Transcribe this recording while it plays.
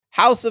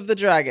House of the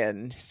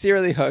Dragon,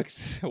 Serially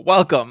Hooked.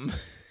 Welcome.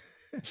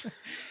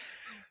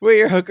 We're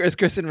your hookers,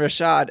 Chris and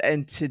Rashad,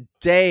 and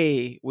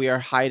today we are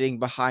hiding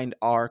behind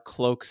our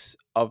cloaks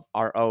of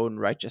our own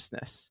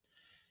righteousness.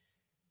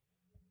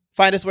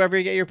 Find us wherever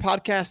you get your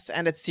podcasts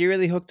and at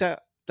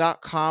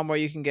seriallyhooked.com, where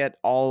you can get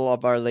all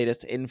of our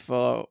latest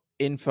info,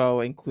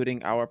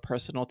 including our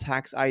personal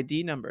tax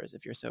ID numbers,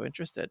 if you're so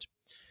interested.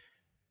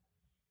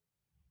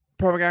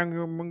 Programming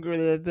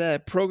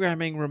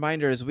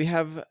reminders. We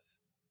have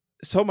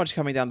so much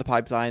coming down the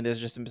pipeline. There's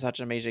just such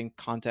amazing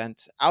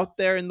content out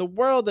there in the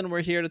world, and we're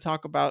here to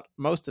talk about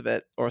most of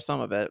it, or some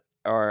of it,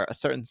 or a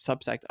certain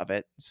subsect of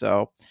it.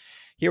 So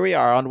here we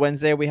are. On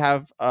Wednesday, we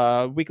have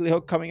a weekly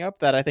hook coming up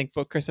that I think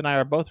both Chris and I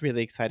are both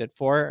really excited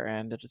for,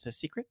 and it's a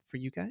secret for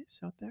you guys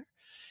out there.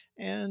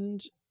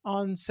 And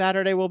on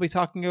Saturday, we'll be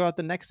talking about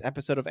the next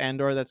episode of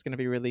Andor that's going to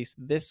be released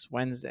this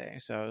Wednesday.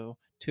 So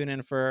tune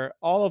in for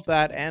all of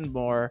that and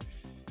more.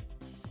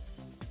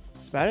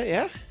 That's about it,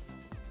 yeah?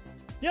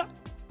 Yeah.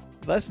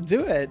 Let's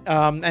do it.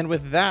 And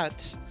with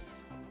that,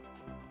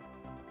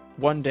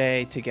 one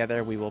day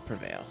together we will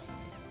prevail.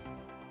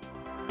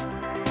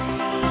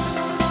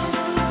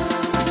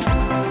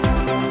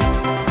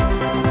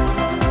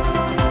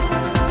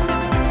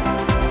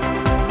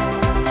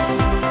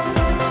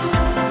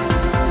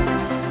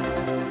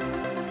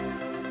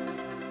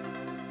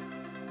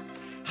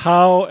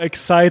 How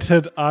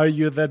excited are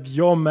you that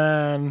your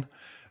man,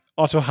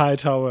 Otto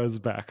Hightower, is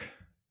back?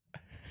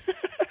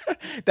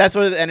 That's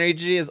where the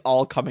energy is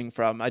all coming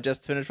from. I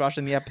just finished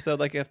watching the episode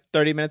like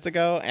 30 minutes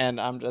ago, and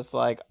I'm just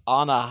like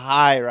on a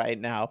high right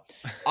now.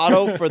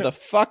 Otto for the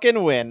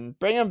fucking win.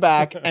 Bring him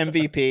back,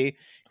 MVP.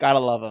 Gotta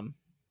love him.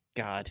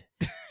 God.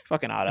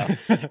 Fucking Otto.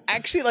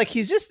 Actually, like,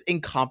 he's just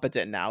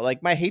incompetent now.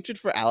 Like, my hatred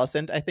for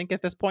Alicent, I think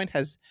at this point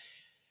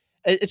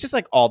it's just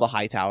like all the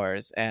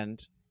Hightowers,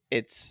 and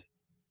it's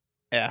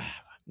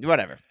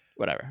whatever.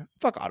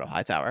 Fuck Otto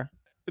Hightower.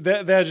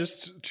 There are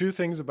just two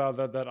things about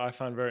that I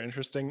find very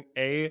interesting.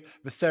 A,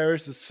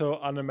 Viserys is so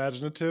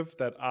unimaginative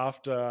that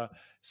after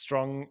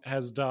Strong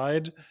has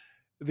died,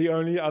 the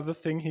only other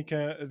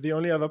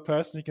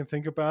person he can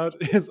think about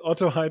is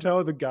Otto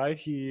Hightower, the guy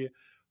he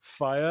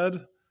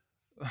fired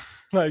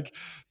like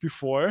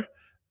before.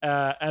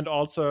 And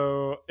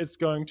also, it's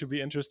going to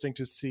be interesting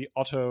to see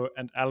Otto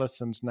and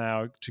Alicent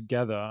now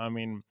together. I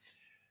mean,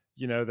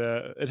 you know,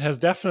 it has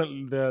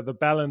definitely the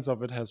balance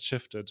of it has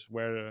shifted,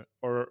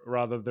 or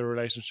rather the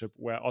relationship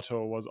where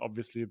Otto was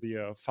obviously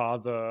the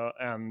father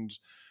and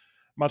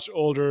much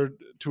older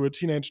to a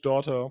teenage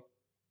daughter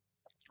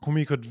whom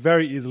he could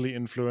very easily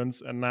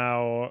influence, and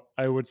now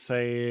I would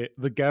say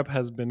the gap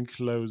has been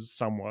closed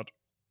somewhat.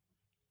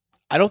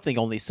 I don't think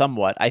only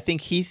somewhat. I think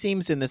he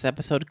seems in this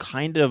episode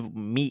kind of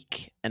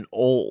meek and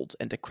old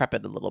and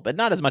decrepit a little bit.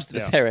 Not as much as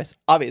Viserys,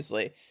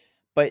 obviously,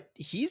 but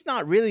he's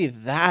not really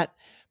that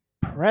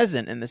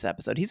present in this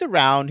episode. He's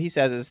around, he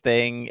says his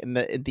thing, and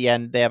at the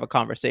end they have a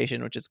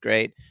conversation, which is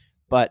great,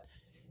 but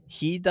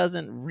he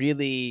doesn't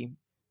really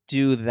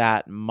do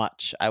that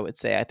much, I would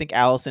say. I think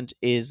Alicent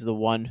is the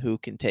one who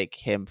can take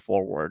him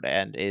forward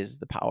and is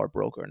the power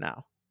broker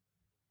now.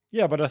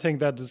 Yeah, but I think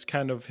that is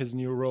kind of his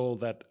new role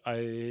that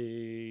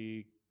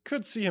I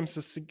could see him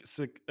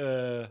succeeding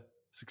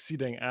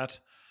at,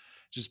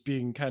 just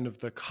being kind of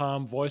the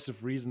calm voice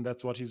of reason.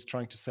 That's what he's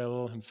trying to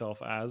sell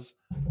himself as.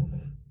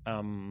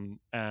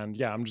 And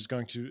yeah, I'm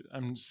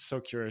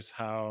so curious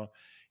how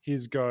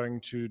he's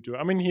going to do.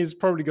 I mean, he's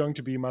probably going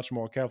to be much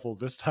more careful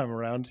this time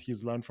around.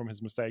 He's learned from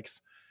his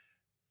mistakes.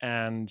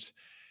 And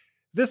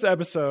this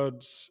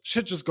episode,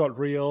 shit just got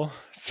real.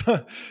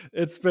 So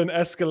it's been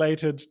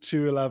escalated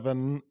to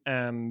 11,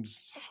 and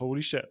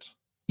holy shit.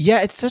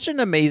 Yeah, it's such an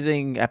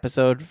amazing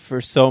episode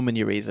for so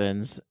many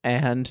reasons.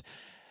 And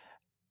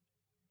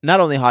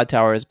not only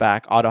Hightower is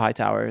back, Otto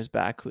Hightower is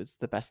back, who's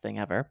the best thing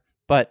ever,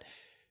 but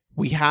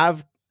we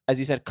have, as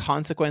you said,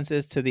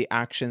 consequences to the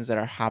actions that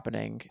are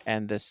happening,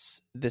 and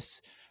this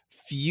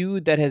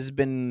feud that has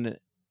been,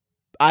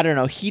 I don't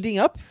know, heating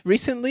up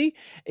recently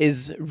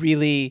has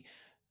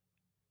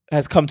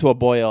come to a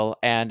boil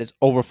and is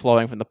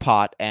overflowing from the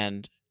pot,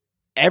 and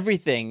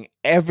everything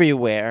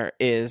everywhere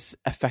is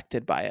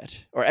affected by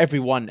it, or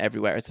everyone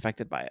everywhere is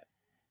affected by it.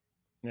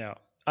 Yeah,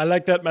 I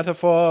like that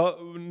metaphor,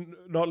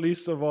 not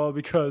least of all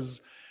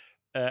because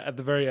at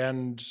the very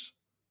end,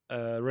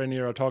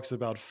 Rhaenyra talks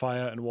about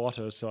fire and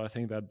water, so I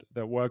think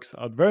that works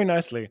out very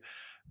nicely.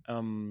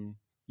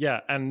 Yeah,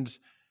 and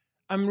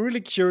I'm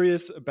really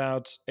curious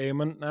about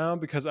Aemond now,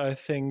 because I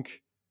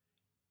think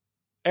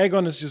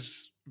Aegon is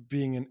just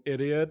being an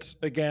idiot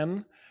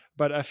again,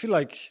 but I feel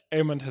like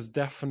Aemond has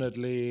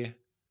definitely,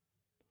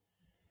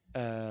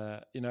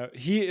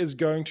 he is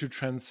going to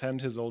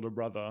transcend his older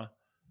brother,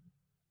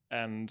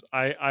 and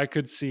I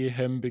could see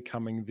him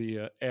becoming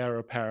the heir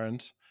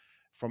apparent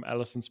from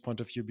Alicent's point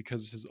of view,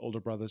 because his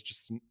older brother is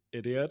just an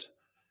idiot.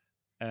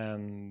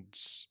 And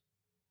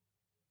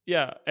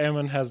yeah,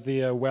 Aemon has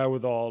the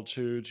wherewithal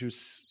to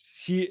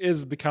he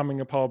is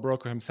becoming a power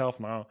broker himself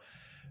now,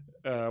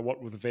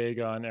 what with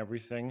Vega and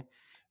everything.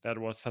 That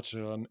was such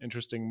an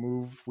interesting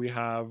move. We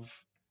have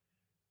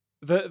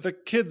the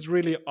kids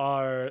really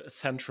are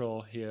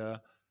central here,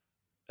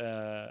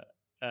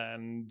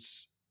 and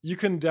you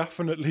can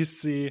definitely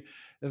see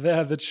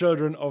they're the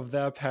children of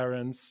their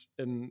parents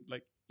in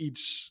like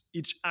each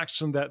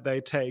action that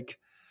they take.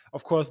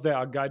 Of course, they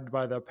are guided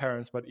by their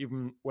parents, but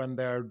even when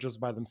they're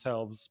just by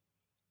themselves,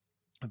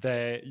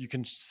 you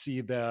can see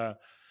their,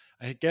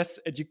 I guess,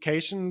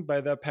 education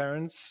by their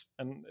parents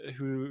and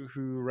who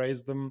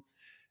raised them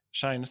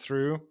shine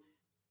through.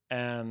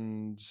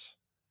 And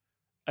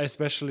I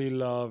especially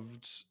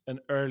loved an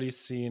early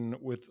scene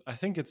with, I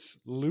think it's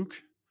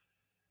Luke,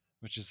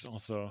 which is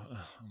also,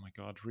 oh my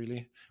god,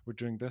 really, we're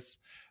doing this.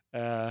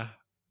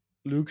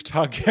 Luke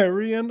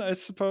Targaryen, I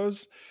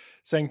suppose,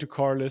 saying to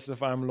Corlys,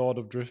 "If I'm Lord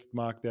of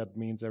Driftmark, that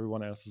means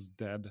everyone else is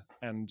dead."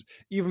 And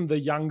even the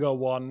younger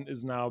one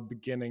is now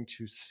beginning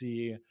to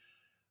see,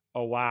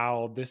 oh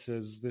wow, this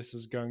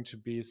is going to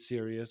be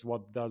serious.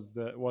 What does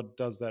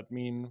that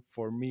mean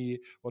for me?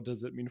 What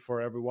does it mean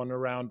for everyone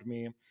around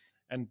me?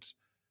 And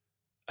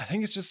I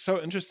think it's just so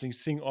interesting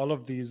seeing all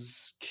of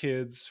these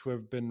kids who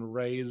have been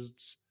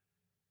raised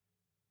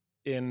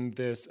in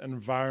this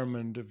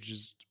environment of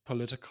just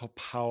political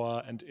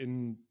power and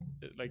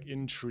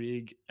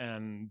intrigue.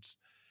 And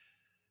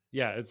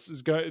yeah,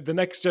 the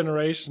next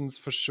generation's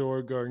for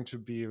sure going to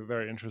be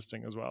very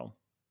interesting as well.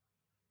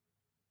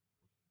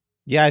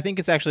 Yeah, I think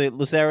it's actually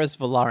Lucerys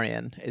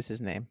Velaryon is his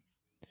name.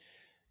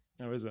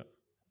 Oh, is it?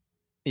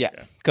 Yeah,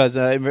 because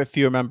if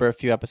you remember a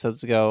few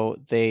episodes ago,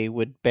 they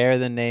would bear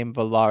the name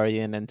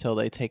Velaryon until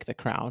they take the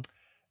crown.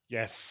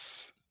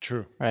 Yes,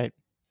 true. Right.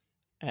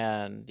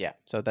 And yeah,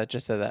 so that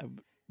just said that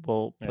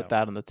we'll put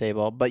that on the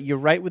table. But you're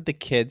right with the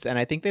kids, and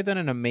I think they've done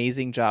an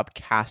amazing job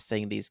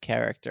casting these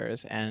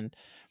characters. And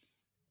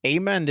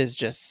Aemond is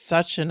just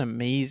such an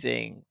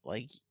amazing,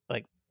 like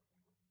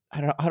I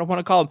don't want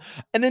to call him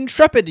an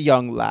intrepid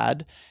young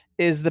lad,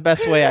 is the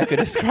best way I could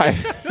describe.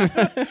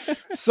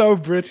 So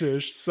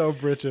British, so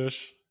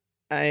British.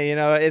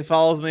 It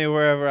follows me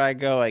wherever I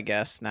go, I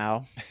guess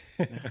now.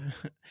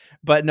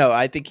 But no,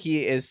 I think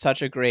he is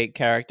such a great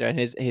character, and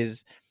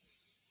his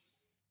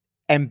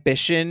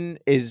ambition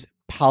is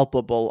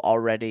palpable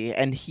already.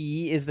 And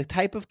he is the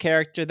type of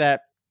character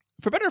that,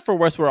 for better or for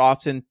worse,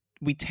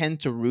 we tend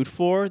to root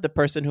for the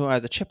person who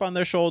has a chip on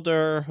their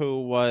shoulder,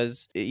 who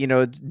was,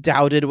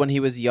 doubted when he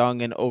was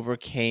young and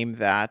overcame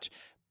that.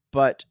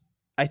 But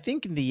I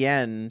think in the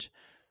end,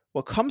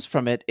 what comes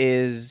from it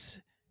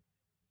is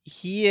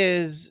he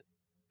is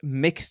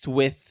mixed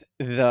with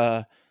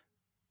I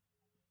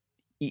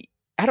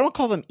don't want to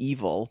call them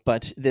evil,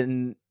 but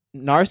the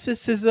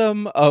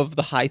narcissism of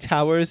the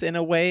Hightowers in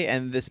a way,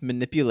 and this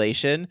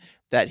manipulation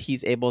that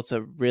he's able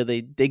to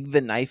really dig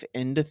the knife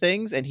into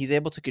things, and he's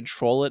able to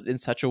control it in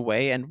such a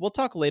way. And we'll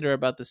talk later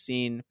about the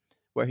scene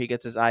where he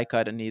gets his eye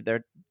cut, and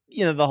the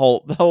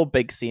whole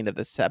big scene of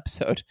this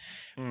episode.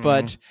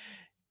 But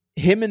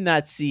him in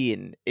that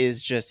scene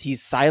is just,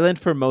 he's silent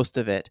for most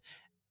of it,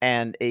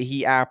 and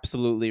he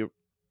absolutely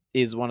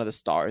is one of the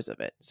stars of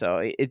it.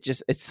 So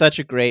it's such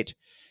a great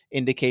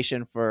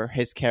indication for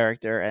his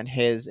character and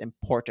his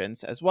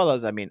importance, as well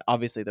as,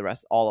 obviously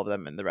all of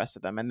them and the rest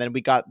of them. And then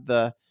we got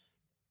the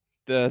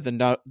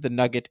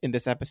nugget in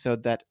this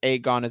episode that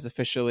Aegon is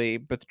officially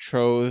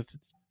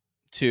betrothed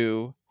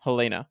to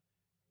Helena.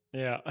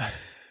 Yeah.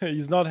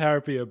 He's not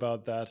happy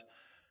about that.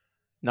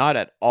 Not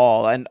at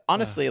all. And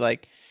honestly,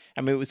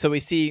 so we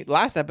see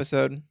last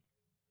episode,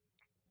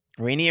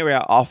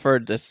 Rhaenyra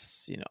offered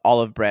this,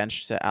 olive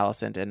branch to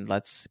Alicent, and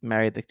let's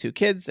marry the two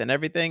kids and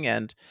everything.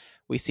 And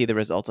we see the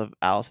result of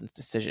Alicent's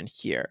decision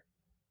here.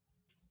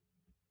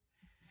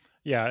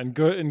 Yeah, in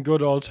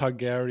good old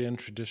Targaryen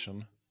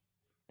tradition.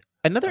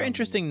 Another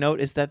interesting note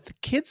is that the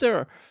kids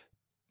are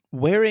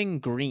wearing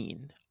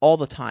green all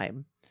the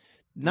time.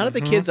 None of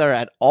the kids are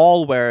at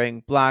all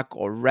wearing black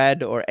or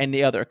red or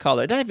any other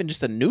color. Not even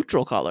just a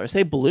neutral color.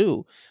 Say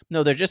blue.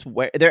 No,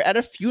 they're at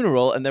a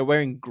funeral and they're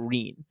wearing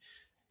green.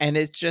 And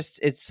it's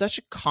such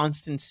a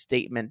constant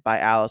statement by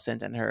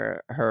Alicent and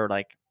her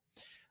like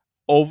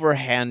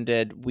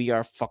overhanded, we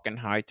are fucking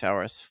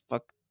Hightowers,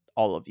 fuck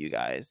all of you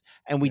guys.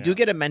 And we do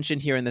get a mention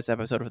here in this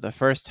episode for the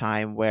first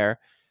time where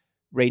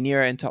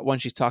Rhaenyra, when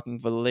she's talking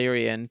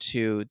Valyrian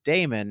to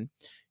Daemon,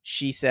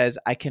 she says,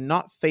 I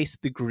cannot face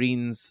the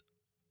Greens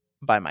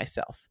by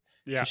myself.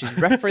 Yeah. So she's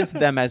referenced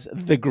them as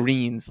the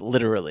Greens,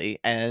 literally.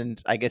 And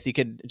I guess you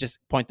could just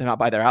point them out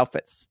by their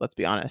outfits, let's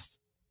be honest.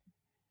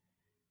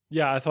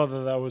 Yeah, I thought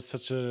that was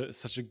such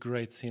a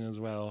great scene as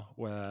well,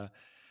 where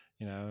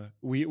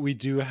we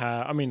do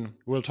have,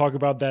 we'll talk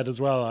about that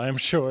as well, I'm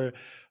sure.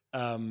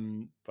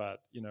 But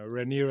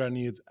Rhaenyra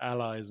needs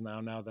allies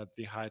now that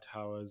the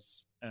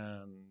Hightowers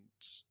and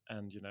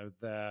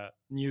their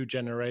new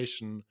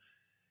generation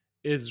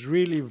is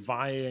really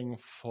vying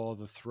for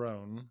the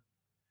throne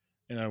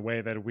in a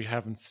way that we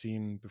haven't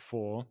seen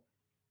before.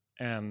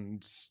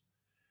 And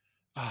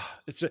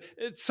it's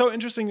so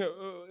interesting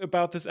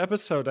about this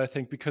episode, I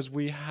think, because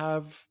we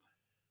have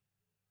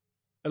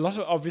a lot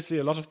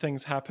of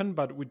things happen,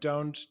 but we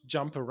don't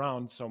jump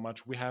around so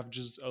much. We have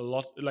just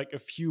a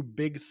few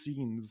big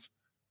scenes,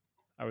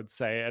 I would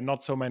say, and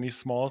not so many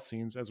small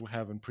scenes as we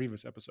have in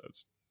previous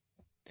episodes.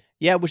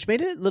 Yeah, which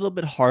made it a little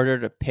bit harder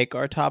to pick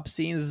our top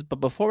scenes. But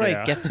before I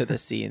Yeah. get to the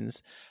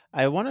scenes,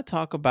 I want to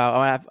talk about. I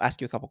want to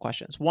ask you a couple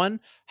questions. One,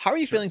 how are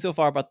you Sure. feeling so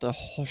far about the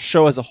whole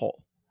show as a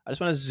whole? I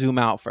just want to zoom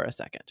out for a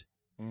second.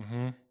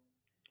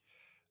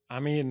 I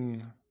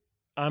mean,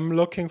 I'm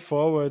looking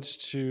forward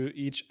to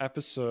each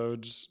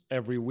episode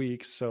every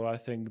week, so I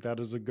think that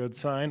is a good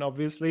sign.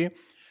 Obviously,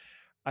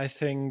 I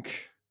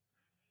think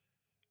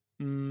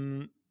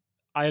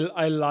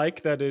I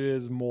like that it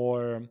is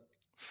more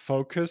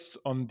focused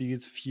on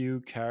these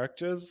few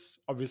characters.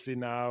 Obviously,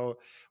 now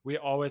we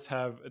always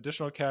have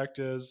additional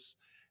characters,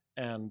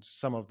 and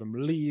some of them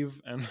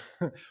leave and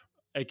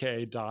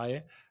aka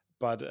die.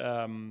 But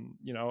I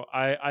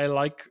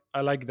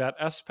like that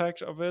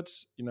aspect of it.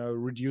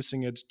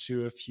 Reducing it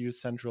to a few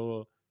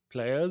central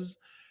players.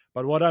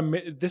 But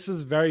this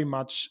is very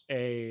much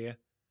a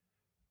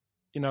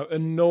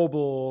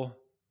noble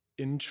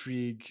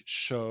intrigue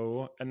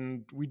show,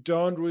 and we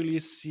don't really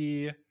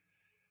see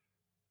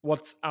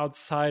what's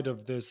outside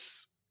of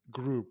this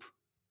group,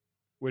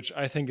 which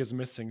I think is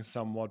missing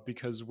somewhat,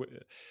 because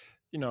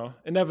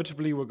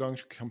inevitably we're going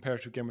to compare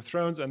to Game of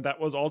Thrones, and that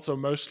was also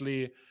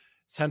mostly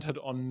centered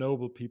on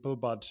noble people.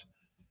 But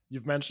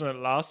you've mentioned it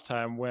last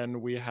time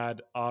when we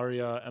had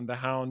Arya and the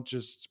Hound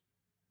just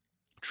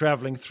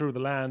traveling through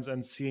the lands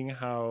and seeing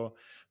how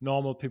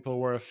normal people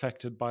were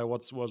affected by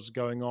what was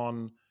going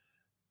on.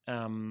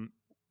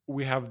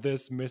 We have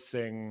this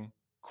missing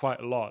quite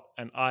a lot,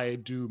 and I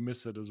do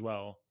miss it as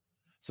well.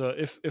 So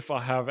if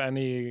I have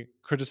any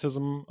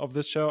criticism of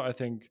this show, I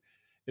think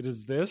it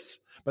is this.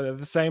 But at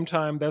the same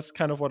time, that's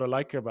kind of what I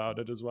like about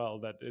it as well,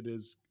 that it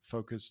is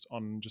focused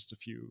on just a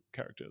few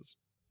characters.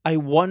 I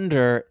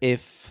wonder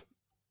if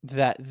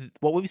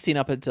what we've seen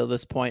up until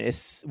this point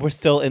is we're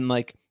still in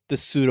like the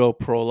pseudo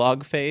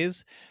prologue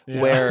phase,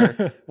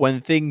 where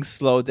when things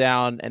slow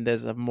down and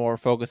there's a more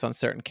focus on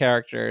certain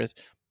characters,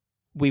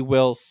 we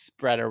will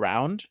spread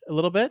around a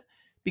little bit.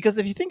 Because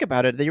if you think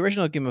about it, the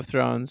original Game of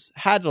Thrones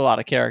had a lot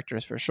of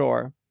characters for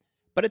sure,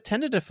 but it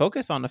tended to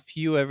focus on a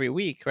few every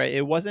week, right?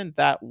 It wasn't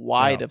that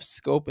wide of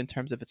scope in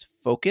terms of its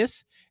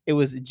focus. It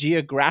was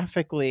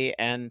geographically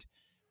and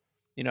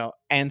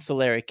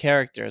ancillary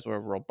characters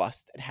were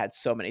robust. It had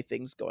so many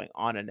things going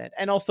on in it.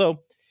 And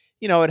also,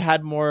 it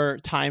had more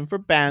time for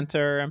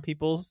banter and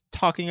people's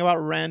talking about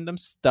random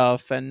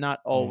stuff, and not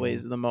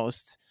always the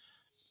most,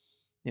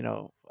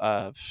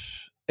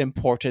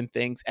 important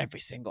things. Every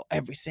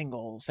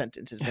single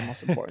sentence is the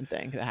most important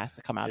thing that has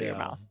to come out of your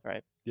mouth,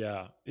 right?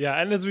 Yeah.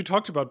 And as we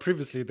talked about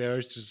previously,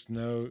 there's just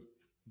no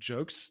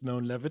jokes, no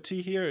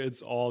levity here.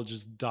 It's all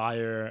just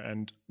dire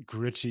and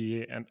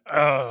gritty, and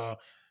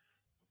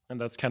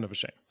that's kind of a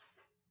shame.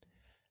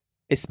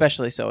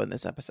 Especially so in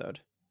this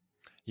episode.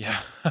 Yeah,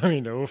 I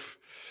mean, oof.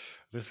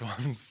 This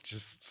one's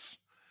just,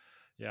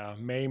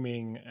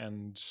 maiming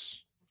and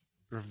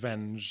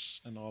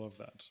revenge and all of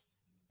that.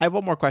 I have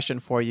one more question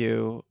for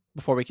you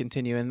before we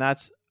continue, and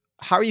that's,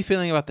 how are you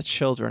feeling about the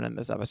children in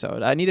this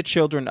episode? I need a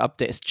children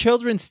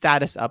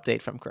status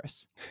update from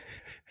Chris.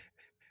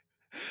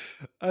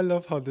 I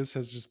love how this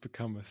has just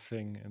become a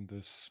thing in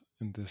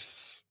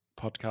this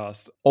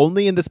podcast.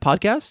 Only in this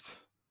podcast?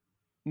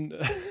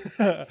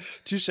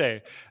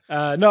 Touche.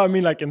 No, I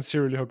mean, like, in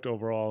Serially Hooked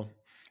overall.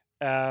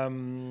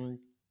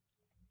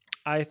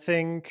 I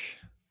think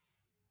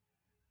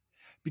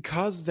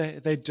because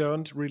they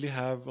don't really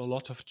have a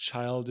lot of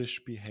childish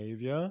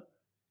behavior,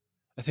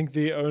 I think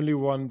the only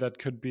one that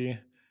could be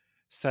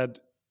said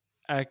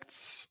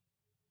acts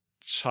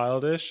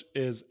childish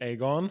is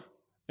Aegon,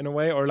 in a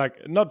way, or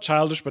like not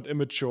childish but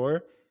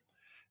immature.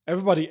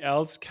 Everybody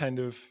else kind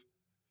of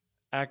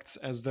acts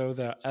as though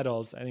they're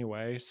adults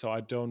anyway, so I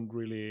don't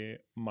really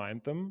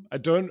mind them. I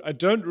don't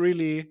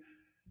really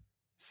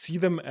see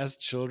them as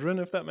children,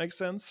 if that makes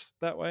sense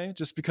that way,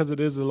 just because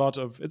it's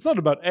not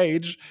about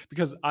age,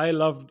 because I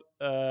loved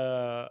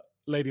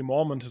Lady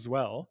Mormont as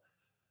well.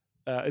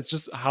 It's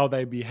just how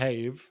they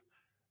behave,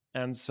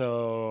 and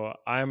so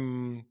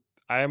I'm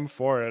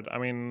for it. I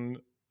mean,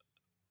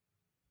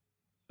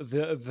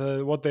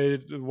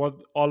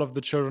 what all of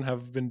the children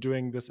have been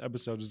doing this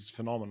episode is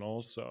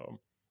phenomenal. So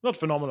not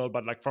phenomenal,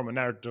 but like from a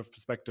narrative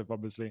perspective,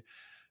 obviously.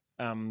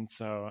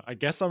 So I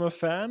guess I'm a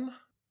fan.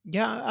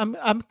 Yeah,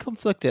 I'm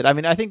conflicted. I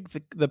mean, I think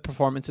the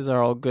performances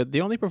are all good.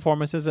 The only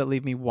performances that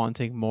leave me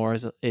wanting more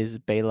is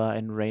Bela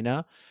and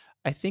Rhaena.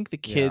 I think the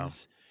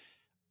kids,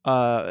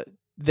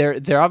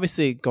 they're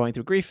obviously going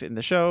through grief in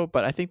the show,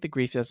 but I think the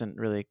grief doesn't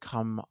really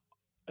come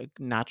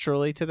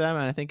naturally to them,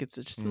 and I think it's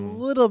just a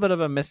little bit of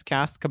a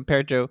miscast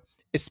compared to,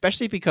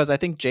 especially because I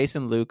think Jace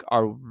and Luke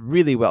are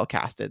really well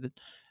casted.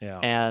 Yeah,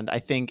 and I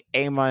think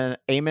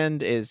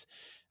Aemond is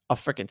a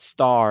freaking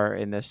star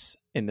in this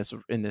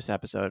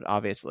episode,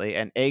 obviously,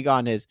 and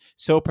Aegon is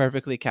so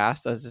perfectly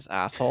cast as this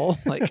asshole.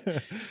 Like,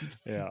 I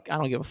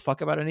don't give a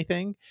fuck about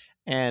anything,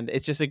 and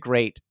it's just a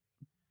great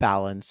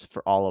balance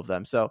for all of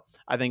them. So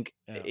I think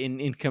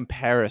in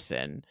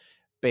comparison,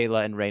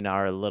 Bela and Rhaena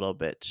are a little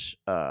bit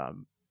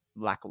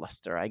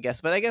lackluster, I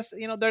guess. But I guess,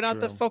 you know, they're It's not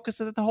the true. focus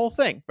of the whole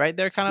thing, right?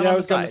 They're kind of Yeah,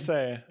 on the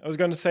side. I was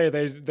gonna say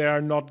they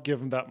are not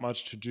given that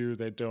much to do.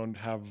 They don't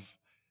have,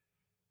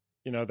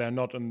 you know, they're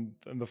not in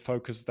the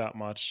focus that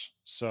much.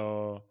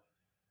 So,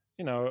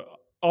 you know,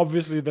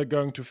 obviously they're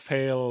going to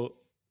fail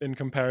in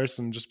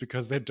comparison just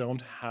because they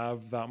don't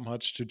have that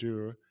much to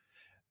do.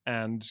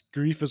 And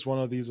grief is one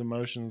of these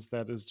emotions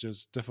that is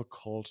just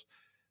difficult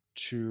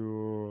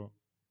to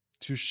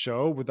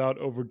show without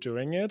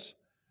overdoing it.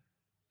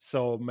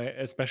 So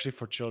especially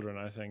for children,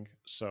 I think.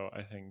 So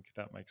I think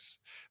that makes,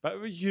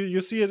 but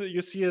you see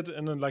it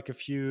in like a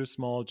few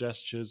small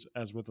gestures,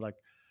 as with like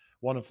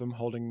one of them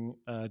holding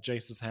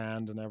Jace's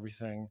hand and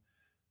everything.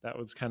 That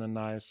was kind of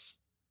nice.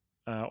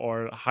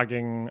 Or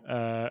hugging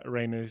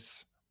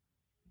Rhaenys.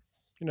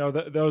 You know,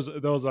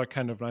 those are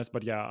kind of nice.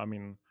 But yeah, I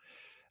mean,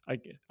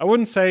 I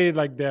wouldn't say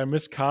like they're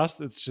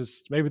miscast. It's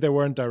just maybe they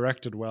weren't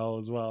directed well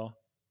as well.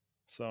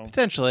 So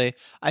Potentially,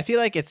 I feel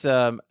like it's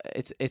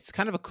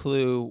kind of a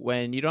clue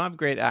when you don't have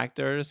great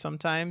actors.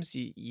 Sometimes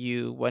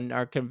you when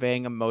are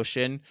conveying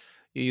emotion,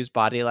 you use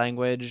body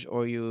language,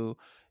 or you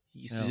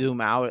zoom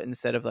out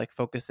instead of like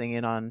focusing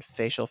in on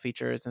facial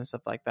features and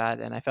stuff like that.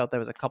 And I felt there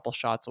was a couple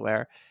shots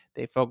where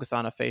they focused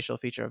on a facial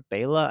feature of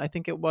Bela, I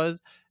think it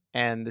was,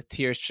 and the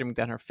tears streaming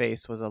down her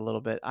face was a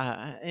little bit,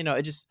 you know,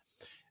 it just.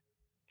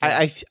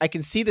 Yeah. I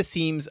can see the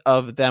seams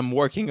of them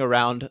working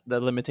around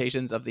the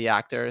limitations of the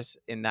actors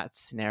in that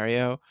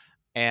scenario,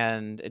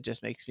 and it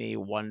just makes me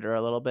wonder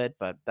a little bit.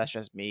 But that's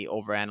just me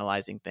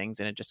overanalyzing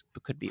things, and it just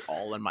could be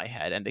all in my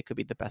head, and they could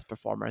be the best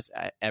performers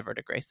ever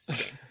to grace the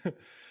screen.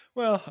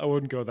 Well, I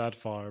wouldn't go that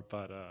far,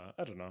 but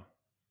I don't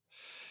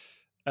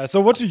know. So,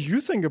 what do you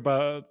think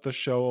about the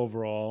show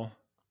overall?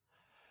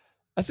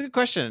 That's a good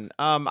question.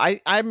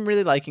 I'm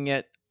really liking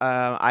it.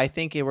 I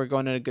think we're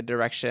going in a good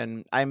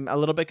direction. I'm a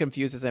little bit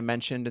confused, as I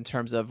mentioned, in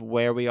terms of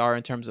where we are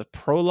in terms of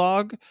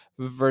prologue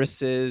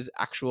versus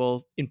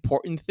actual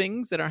important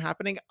things that are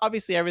happening.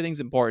 Obviously,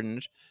 everything's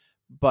important,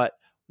 but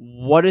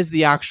what is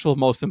the actual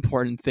most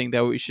important thing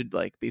that we should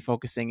like be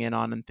focusing in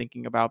on and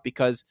thinking about?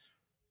 Because,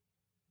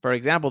 for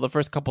example, the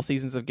first couple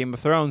seasons of Game of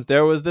Thrones,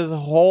 there was this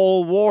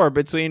whole war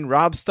between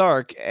Robb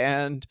Stark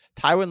and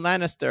Tywin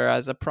Lannister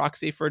as a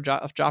proxy for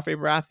Joffrey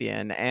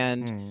Baratheon,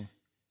 and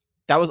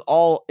that was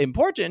all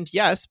important,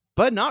 yes,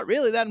 but not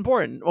really that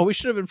important. What we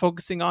should have been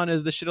focusing on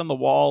is the shit on the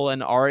wall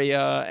and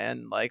Arya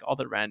and like all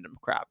the random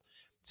crap.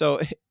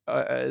 So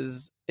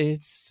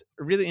it's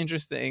really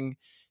interesting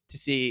to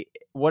see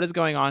what is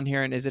going on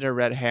here, and is it a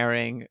red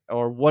herring,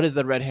 or what is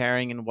the red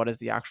herring and what is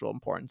the actual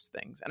importance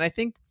things. And I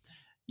think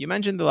you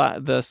mentioned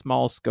the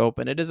small scope,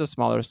 and it is a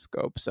smaller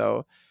scope,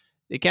 so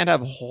you can't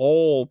have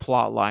whole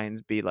plot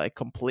lines be like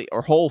complete,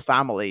 or whole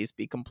families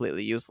be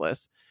completely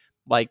useless,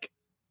 like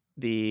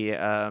the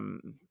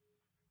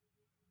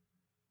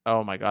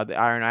oh my god, the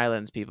Iron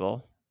Islands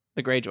people,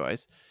 the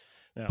Greyjoys.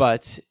 Yeah.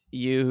 But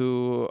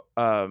you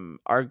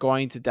are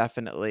going to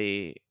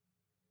definitely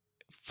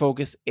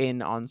focus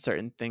in on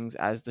certain things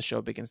as the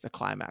show begins to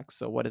climax.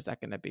 So what is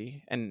that going to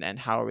be, and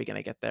how are we going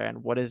to get there,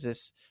 and what does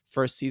this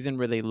first season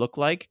really look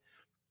like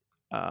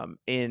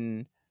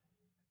in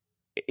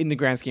the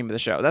grand scheme of the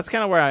show? That's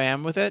kind of where I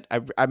am with it.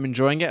 I'm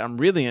enjoying it. I'm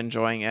really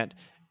enjoying it.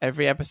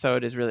 Every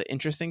episode is really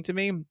interesting to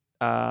me,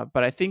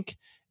 but I think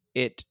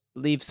it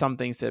leaves some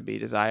things to be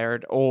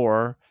desired,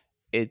 or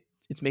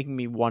it's making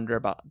me wonder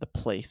about the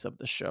place of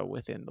the show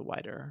within the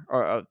wider,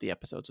 or of the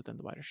episodes within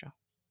the wider show.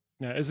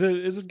 Yeah, is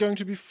it going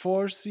to be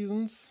 4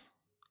 seasons?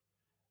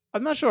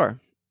 I'm not sure.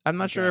 I'm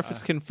not sure if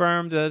it's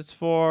confirmed that it's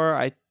 4.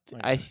 I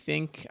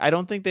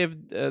don't think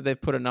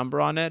they've put a number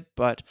on it,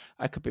 but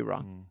I could be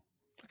wrong.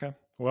 Okay.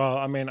 Well,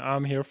 I mean,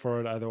 I'm here for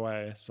it either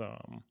way. So,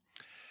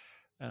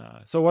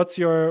 so what's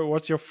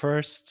your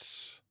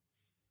first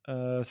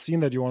scene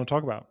that you want to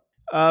talk about?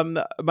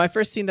 My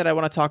first scene that I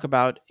want to talk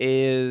about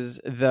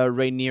is the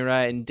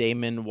Rhaenyra and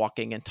Daemon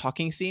walking and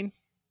talking scene.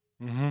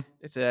 Mm-hmm.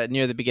 It's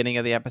near the beginning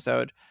of the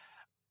episode.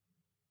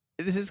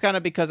 This is kind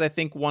of because I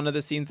think one of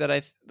the scenes that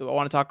I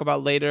want to talk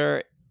about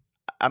later,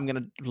 I'm going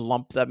to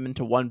lump them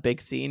into one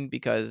big scene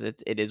because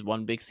it is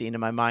one big scene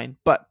in my mind.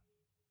 But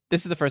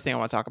this is the first thing I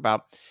want to talk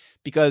about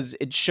because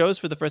it shows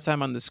for the first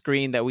time on the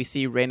screen that we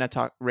see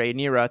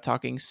Rhaenyra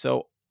talking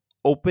so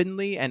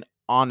openly and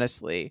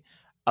honestly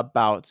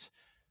about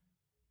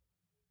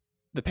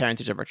the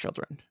parentage of her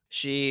children.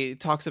 She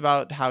talks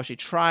about how she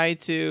tried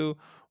to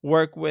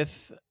work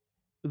with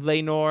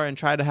Laenor and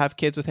try to have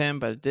kids with him,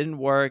 but it didn't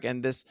work.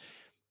 And this,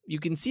 you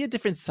can see a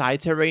different side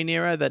to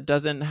Rhaenyra that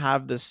doesn't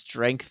have the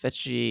strength that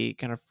she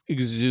kind of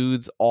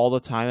exudes all the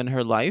time in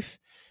her life.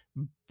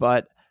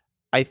 But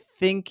I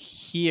think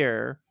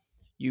here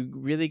you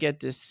really get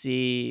to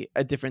see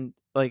a different,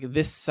 like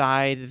this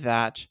side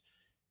that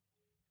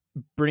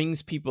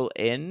brings people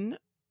into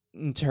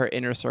her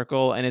inner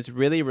circle, and it's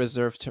really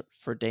reserved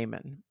for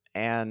Daemon.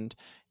 And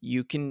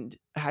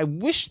I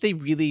wish they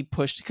really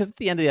pushed, because at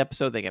the end of the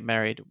episode they get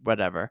married,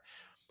 whatever.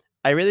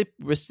 I really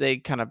wish they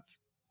kind of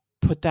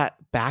put that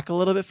back a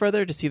little bit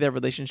further to see their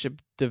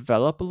relationship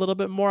develop a little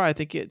bit more. I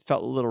think it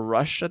felt a little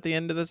rushed at the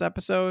end of this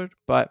episode,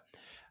 but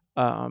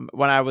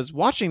When I was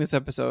watching this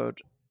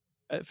episode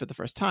for the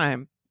first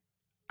time,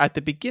 at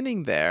the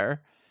beginning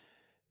there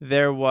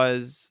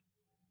was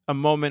a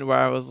moment where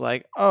I was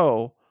like,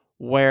 oh,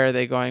 where are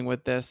they going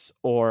with this?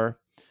 Or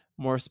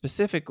more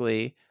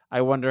specifically,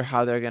 I wonder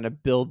how they're going to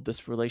build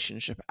this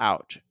relationship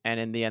out. And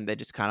in the end, they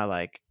just kind of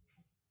like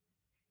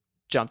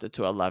jumped it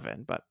to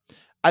 11. But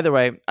either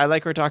way, I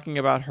like her talking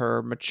about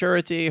her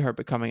maturity, her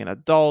becoming an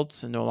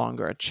adult and no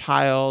longer a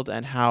child,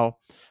 and how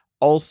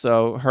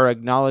also her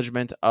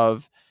acknowledgement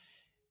of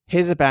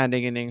his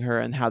abandoning her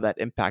and how that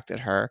impacted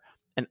her,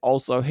 and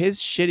also his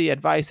shitty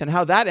advice and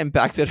how that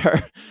impacted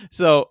her.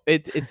 So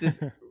it's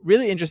this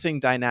really interesting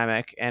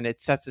dynamic, and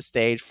it sets the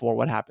stage for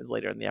what happens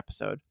later in the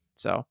episode.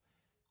 So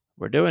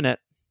we're doing it.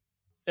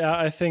 Yeah,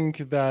 I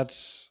think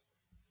that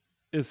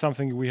is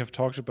something we have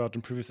talked about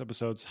in previous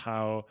episodes,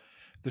 how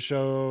the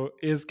show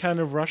is kind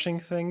of rushing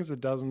things.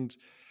 It doesn't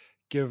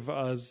give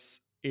us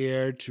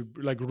air to,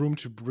 like, room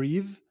to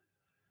breathe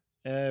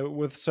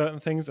with certain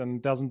things,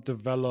 and doesn't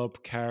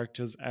develop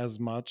characters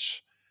as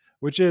much,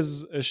 which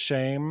is a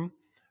shame.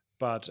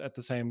 But at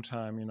the same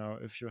time, you know,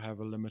 if you have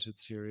a limited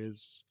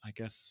series, I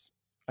guess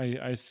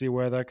I see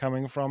where they're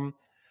coming from.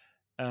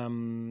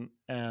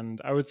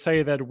 And I would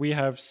say that we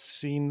have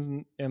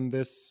seen in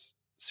this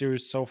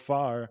series so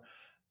far,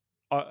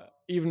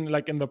 even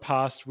like in the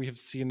past, we have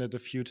seen it a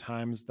few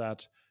times,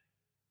 that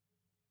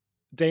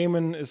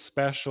Damon is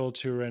special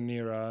to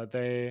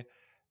Rhaenyra.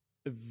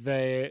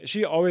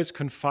 She always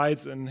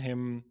confides in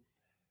him,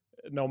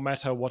 no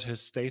matter what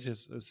his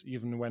status is,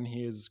 even when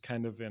he is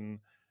kind of in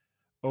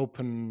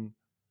open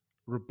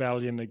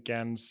rebellion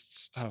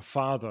against her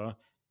father.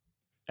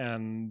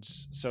 And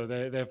so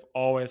they've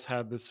always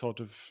had this sort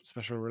of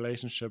special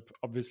relationship,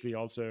 obviously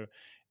also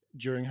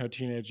during her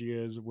teenage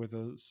years, with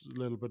a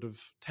little bit of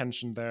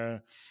tension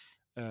there,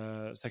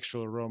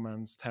 sexual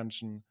romance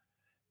tension.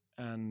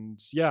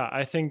 And yeah,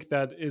 I think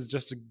that is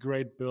just a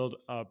great build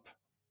up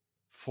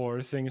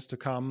for things to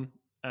come.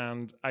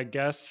 And I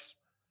guess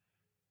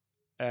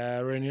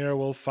Rhaenyra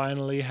will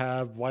finally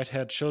have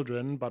white-haired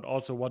children, but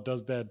also what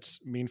does that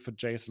mean for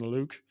Jace and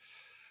Luke?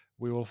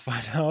 We will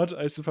find out,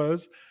 I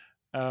suppose.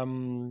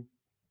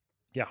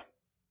 Yeah,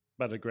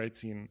 but a great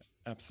scene,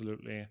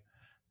 absolutely.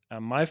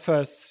 My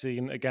first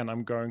scene, again,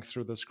 I'm going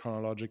through this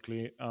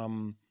chronologically,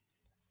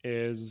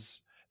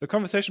 is the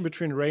conversation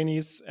between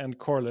Rhaenys and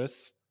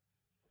Corlys,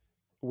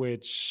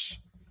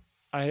 which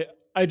I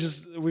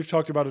just, we've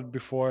talked about it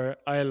before.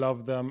 I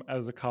love them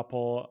as a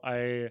couple.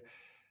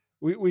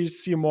 We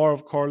see more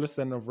of Corlys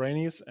than of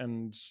Rhaenys,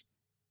 and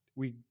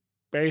we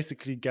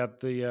basically get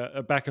the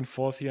a back and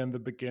forth here in the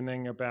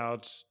beginning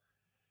about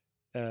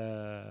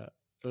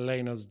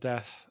Laena's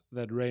death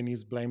that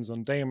Rhaenys blames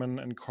on Daemon,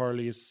 and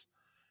Corlys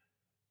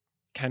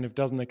kind of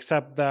doesn't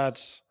accept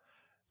that.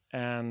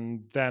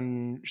 And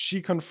then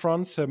she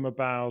confronts him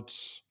about,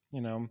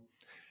 you know,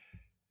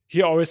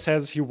 he always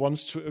says he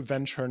wants to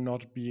avenge her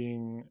not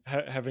being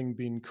having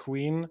been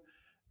queen,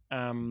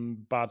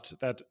 but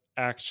that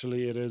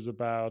actually it is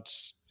about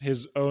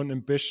his own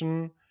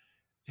ambition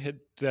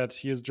that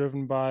he is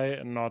driven by,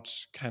 and not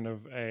kind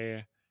of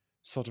a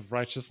sort of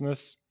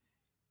righteousness.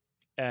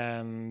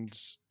 And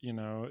you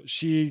know,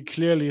 she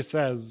clearly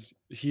says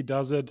he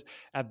does it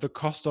at the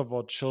cost of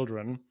our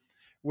children,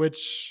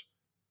 which,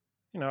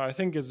 you know, I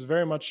think is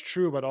very much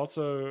true, but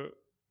also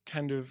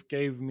kind of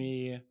gave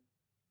me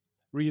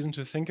reason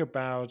to think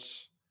about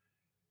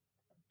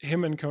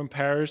him in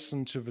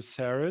comparison to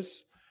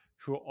Viserys,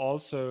 who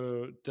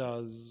also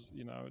does,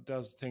 you know,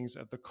 does things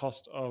at the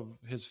cost of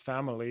his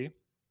family.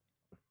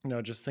 You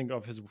know, just think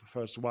of his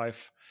first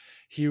wife.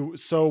 He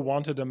so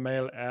wanted a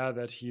male heir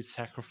that he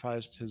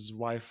sacrificed his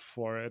wife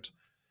for it.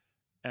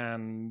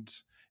 And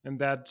in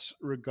that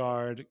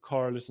regard,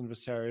 Corlys and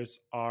Viserys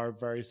are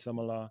very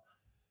similar.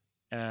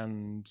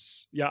 And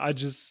yeah, I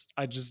just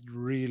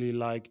really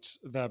liked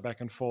their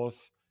back and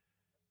forth,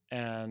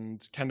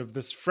 and kind of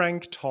this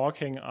frank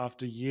talking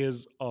after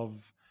years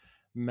of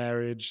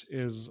marriage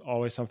is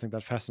always something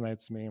that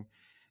fascinates me.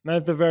 And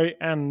at the very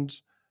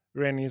end,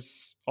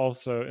 Rhaenys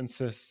also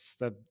insists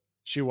that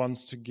she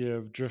wants to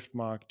give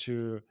Driftmark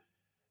to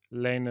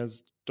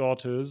Laena's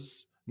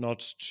daughters,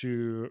 not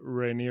to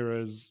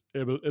Rhaenyra's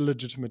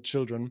illegitimate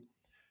children.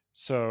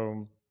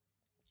 So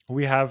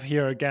we have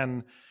here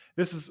again,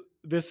 this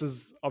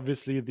is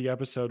obviously the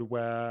episode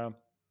where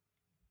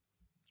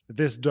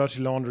this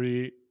dirty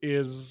laundry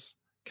is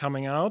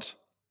coming out,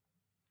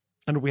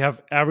 and we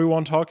have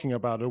everyone talking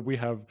about it. We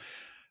have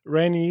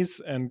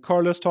Rhaenys and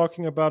Corlys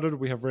talking about it.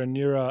 We have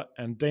Rhaenyra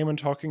and Daemon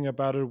talking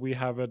about it. We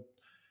have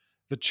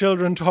the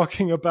children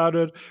talking about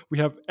it. We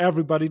have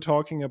everybody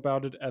talking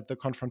about it at the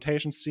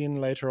confrontation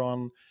scene later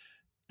on.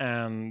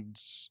 And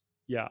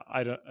yeah,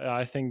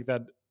 I think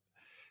that,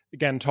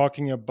 again,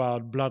 talking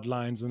about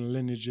bloodlines and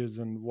lineages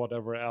and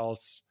whatever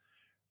else,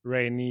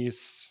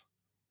 Rhaenys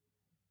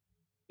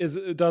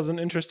does an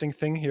interesting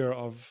thing here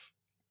of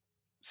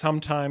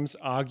sometimes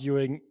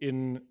arguing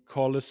in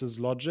Corlys's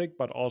logic,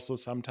 but also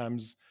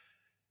sometimes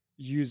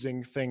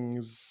using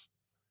things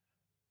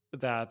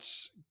that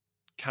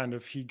kind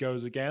of he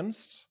goes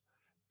against.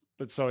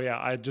 but so yeah,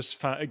 I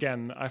just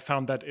I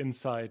found that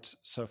insight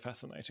so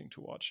fascinating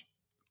to watch.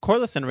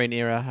 Corlys and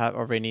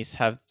Rhaenys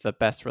have the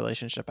best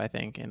relationship, I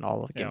think, in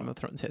all of Game of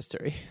Thrones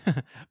history.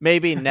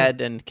 Maybe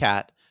Ned and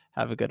Kat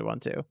have a good one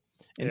too,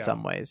 in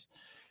some ways.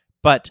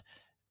 But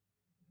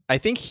I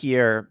think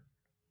here,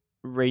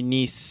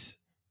 Rhaenys,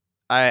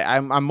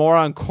 I'm more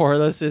on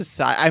Corlys's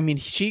side. I mean,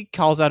 she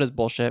calls out his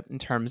bullshit in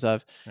terms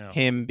of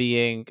him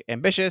being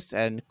ambitious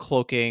and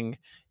cloaking,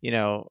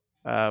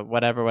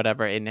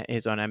 whatever in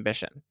his own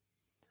ambition.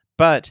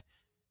 But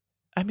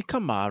I mean,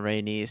 come on,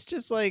 Rhaenys,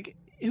 just like,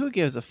 who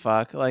gives a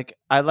fuck? Like,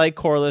 I like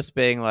Corlys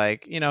being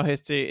like,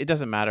 history, it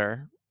doesn't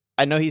matter.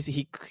 I know he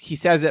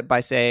says it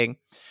by saying,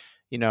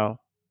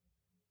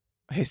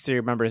 history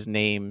remembers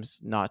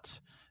names, not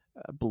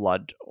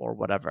blood or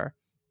whatever.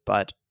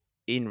 But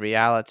in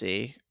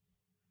reality,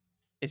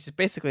 it's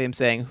basically him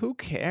saying, who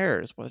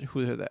cares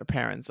who their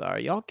parents are?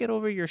 Y'all get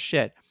over your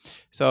shit.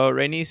 So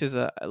Rhaenys is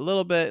a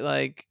little bit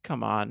like,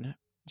 come on.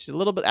 She's a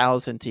little bit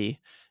Alicent-y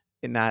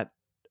in that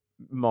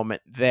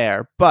moment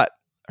there. But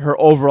her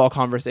overall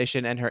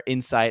conversation and her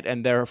insight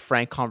and their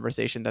frank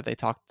conversation that they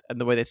talk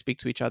and the way they speak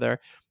to each other,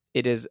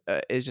 it is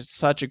just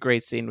such a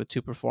great scene with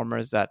two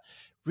performers that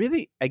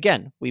really,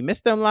 again, we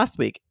missed them last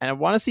week and I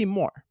want to see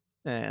more.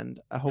 And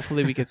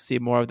hopefully we could see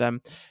more of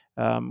them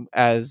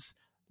as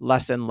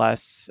less and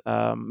less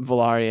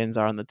Velaryons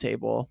are on the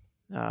table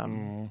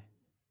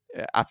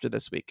after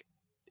this week.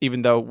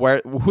 Even though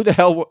who the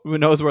hell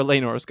knows where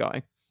Laenor is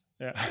going?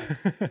 Yeah.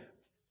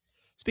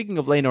 Speaking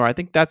of Laenor, I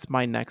think that's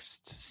my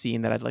next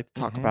scene that I'd like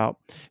to talk about.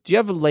 Do you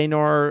have a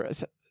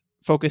Laenor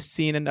focused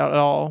scene at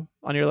all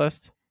on your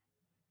list?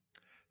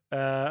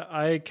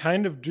 I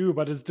kind of do,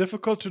 but it's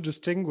difficult to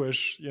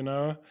distinguish,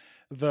 the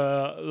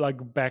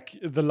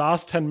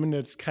last 10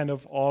 minutes kind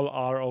of all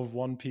are of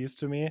one piece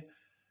to me.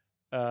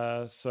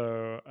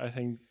 So I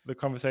think the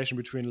conversation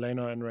between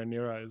Laenor and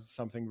Rhaenyra is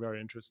something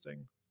very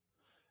interesting.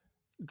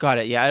 Got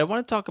it. Yeah, I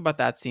want to talk about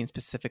that scene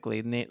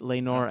specifically,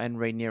 Laenor and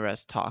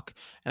Rhaenyra's talk.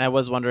 And I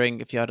was wondering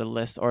if you had a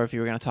list or if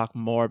you were going to talk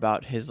more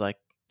about his like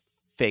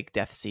fake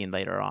death scene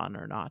later on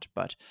or not.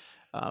 But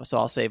so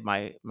I'll save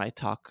my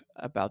talk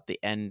about the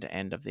end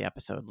of the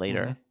episode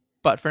later.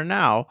 But for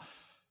now,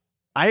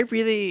 I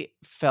really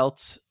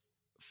felt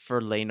for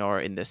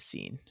Laenor in this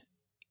scene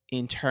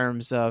in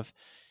terms of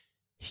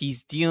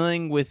he's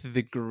dealing with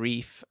the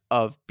grief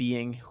of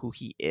being who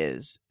he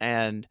is.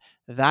 And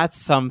that's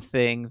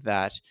something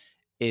that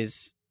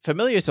is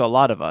familiar to a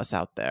lot of us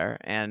out there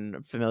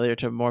and familiar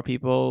to more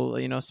people,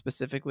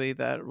 specifically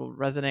that will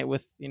resonate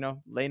with,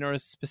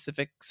 Laenor's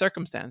specific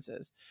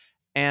circumstances.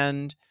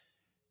 And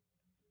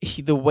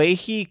the way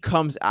he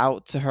comes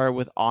out to her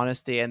with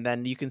honesty, and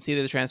then you can see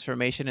the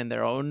transformation in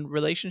their own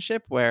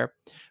relationship where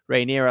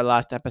Rhaenyra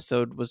last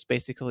episode was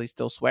basically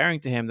still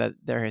swearing to him that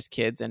they're his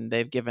kids, and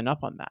they've given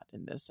up on that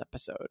in this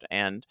episode.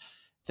 And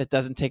that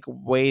doesn't take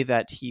away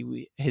that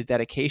his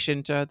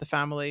dedication to the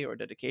family or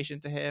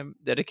dedication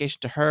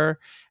to her.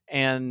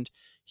 And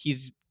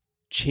he's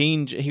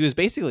changed. He was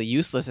basically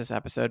useless this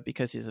episode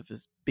because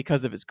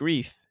of his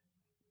grief.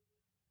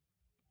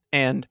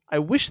 And I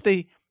wish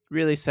they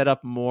really set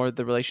up more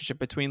the relationship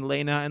between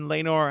Laena and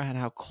Laenor and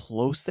how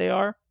close they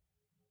are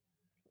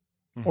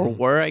or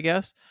were, I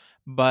guess.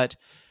 But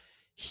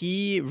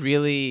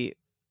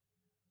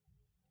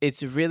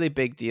it's a really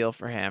big deal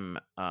for him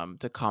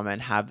to come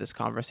and have this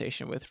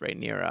conversation with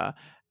Rhaenyra.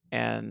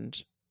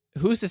 And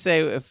who's to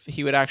say if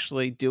he would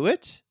actually do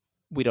it?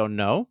 We don't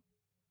know.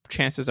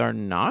 Chances are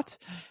not.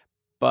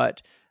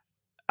 But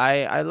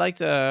I like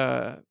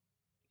to,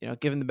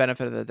 give him the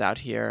benefit of the doubt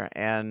here.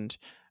 And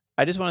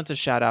I just wanted to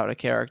shout out a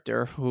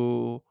character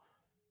who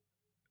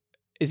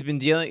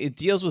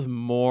deals with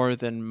more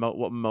than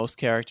what most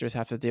characters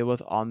have to deal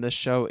with on this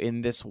show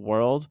in this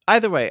world.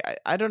 Either way,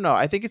 I don't know.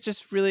 I think it's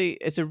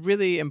a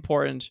really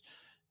important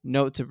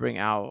note to bring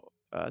out,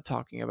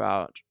 talking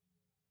about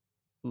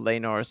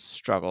Laenor's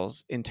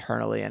struggles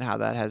internally and how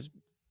that has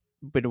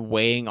been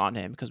weighing on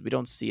him, because we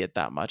don't see it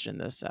that much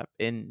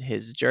in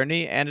his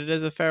journey, and it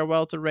is a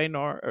farewell to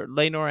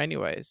Laenor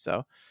anyways.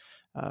 So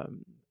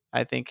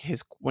I think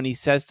when he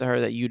says to her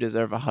that you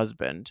deserve a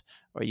husband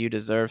or you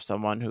deserve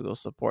someone who will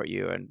support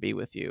you and be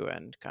with you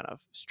and kind of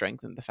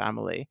strengthen the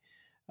family,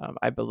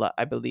 I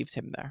believed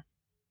him there.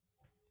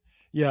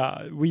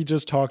 Yeah, we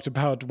just talked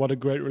about what a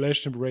great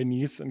relationship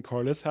Rhaenys and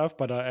Corlys have,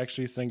 but I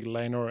actually think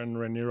Laenor and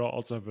Rhaenyra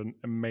also have an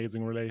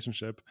amazing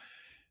relationship.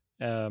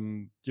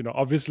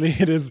 Obviously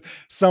it is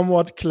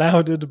somewhat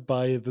clouded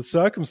by the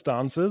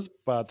circumstances,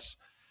 but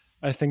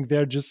I think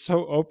they're just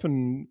so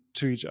open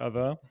to each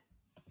other.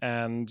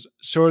 And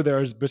sure,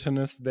 there is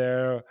bitterness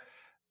there,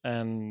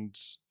 and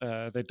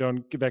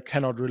they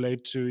cannot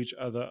relate to each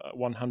other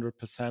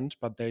 100%,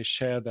 but they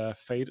share their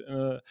fate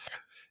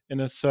in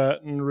a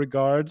certain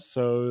regard.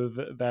 So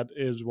that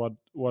is what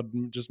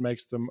just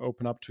makes them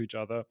open up to each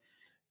other.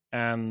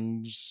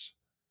 And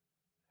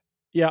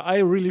yeah, I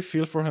really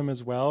feel for him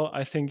as well.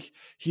 I think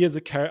he is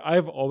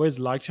I've always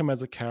liked him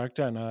as a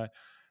character, and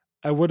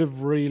I would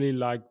have really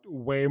liked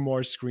way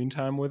more screen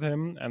time with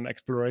him and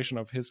exploration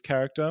of his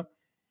character.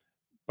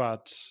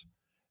 but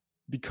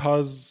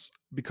because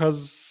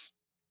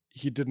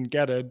he didn't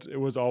get it, it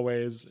was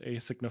always a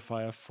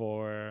signifier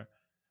for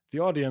the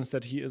audience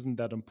that he isn't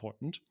that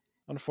important,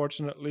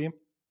 unfortunately.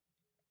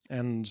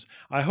 And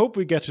I hope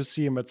we get to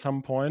see him at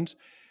some point.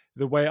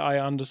 The way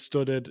I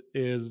understood it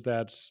is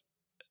that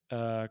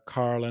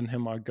Carl and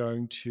him are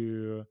going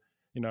to,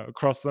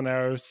 across the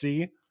narrow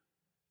sea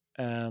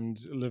and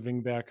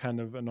living there kind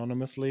of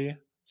anonymously,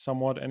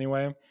 somewhat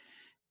anyway.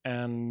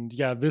 And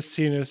yeah, this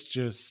scene is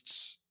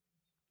just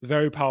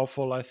very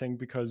powerful, I think,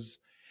 because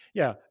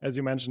as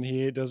you mentioned,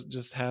 he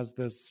just has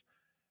this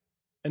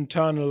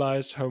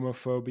internalized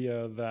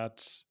homophobia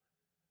that,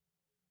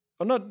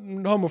 or not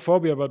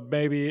homophobia, but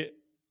maybe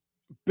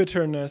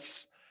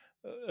bitterness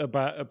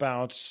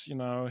about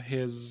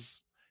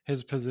his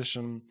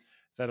position,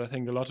 that I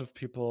think a lot of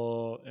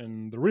people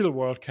in the real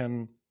world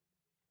can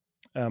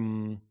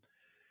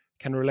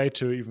relate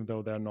to, even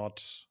though they're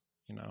not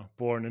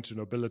born into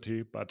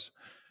nobility. But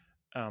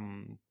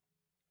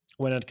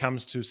when it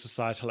comes to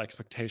societal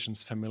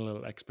expectations,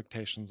 familial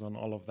expectations, and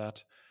all of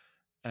that,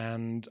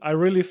 and I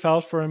really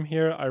felt for him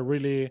here. I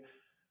really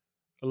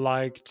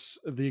liked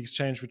the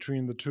exchange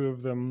between the two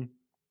of them,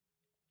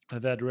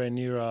 that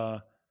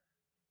Rhaenyra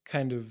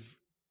kind of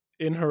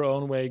in her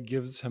own way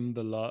gives him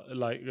a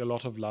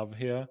lot of love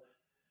here,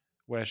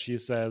 where she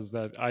says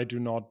that I do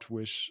not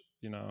wish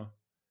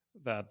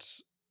that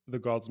the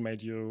gods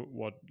made you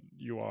what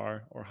you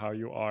are or how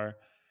you are,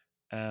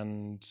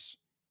 and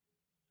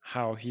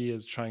how he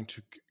is trying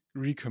to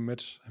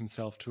recommit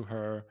himself to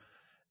her.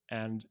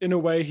 And in a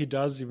way he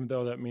does, even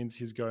though that means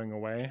he's going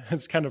away.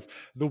 It's kind of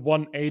the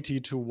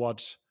 180 to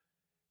what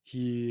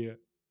he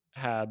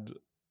had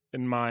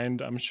in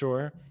mind, I'm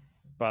sure.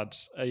 But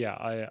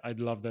I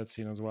love that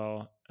scene as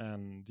well.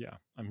 And yeah,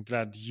 I'm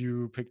glad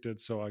you picked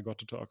it, so I got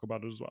to talk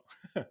about it as well.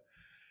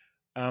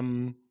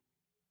 I'm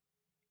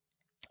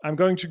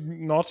going to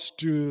not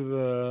do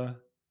the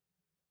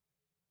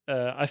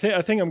I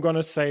think I'm going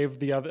to save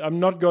the other. I'm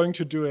not going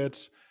to do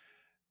it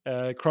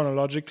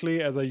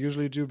chronologically as I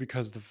usually do,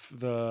 because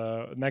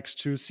the next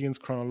two scenes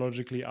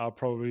chronologically are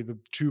probably the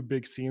two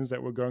big scenes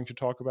that we're going to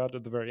talk about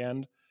at the very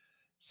end.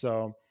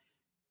 So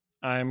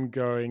I'm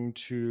going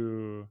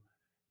to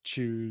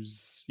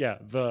choose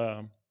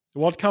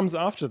what comes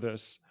after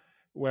this,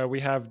 where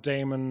we have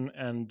Daemon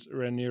and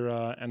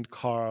Rhaenyra and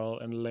Carl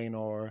and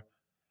Laenor,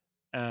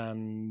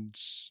 and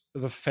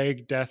the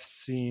fake death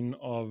scene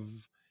of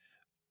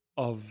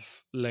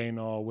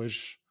Laenor,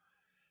 which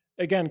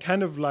again,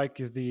 kind of like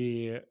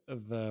the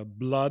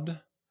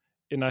blood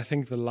in, I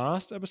think, the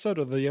last episode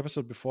or the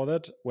episode before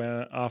that,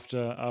 where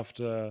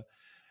after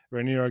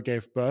Rhaenyra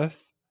gave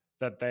birth,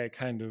 that they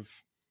kind of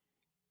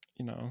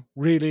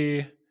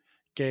really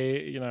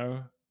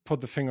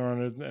put the finger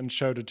on it and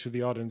showed it to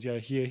the audience. Yeah,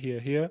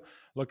 here,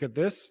 look at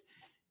this.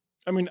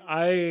 I mean,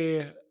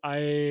 I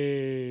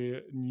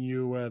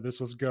knew where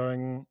this was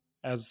going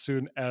as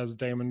soon as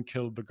Daemon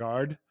killed the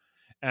guard,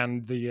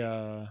 and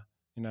the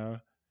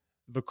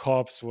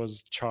corpse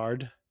was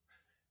charred.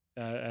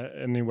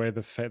 Anyway,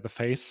 the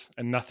face,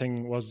 and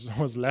nothing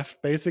was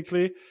left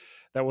basically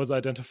that was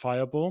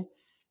identifiable.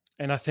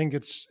 And I think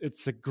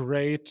it's a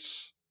great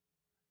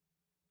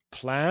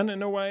plan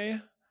in a way,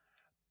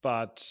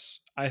 but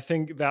I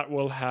think that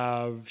will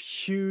have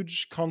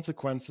huge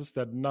consequences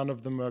that none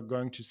of them are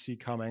going to see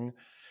coming,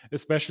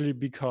 especially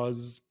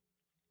because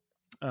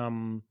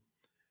Rhaenyra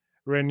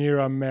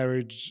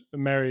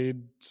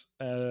married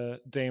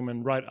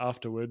Daemon right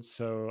afterwards.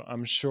 So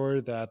I'm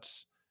sure that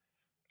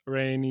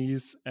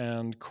Rhaenys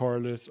and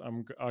Corlys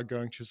are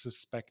going to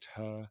suspect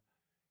her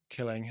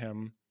killing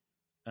him.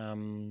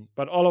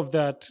 But all of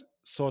that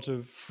sort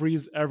of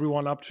frees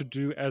everyone up to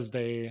do as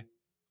they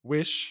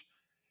wish.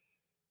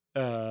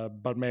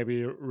 But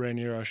maybe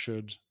Rhaenyra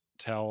should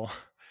tell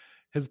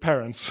his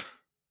parents.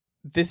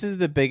 This is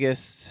the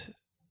biggest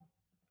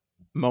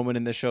moment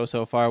in the show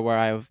so far where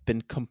I've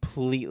been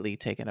completely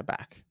taken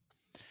aback,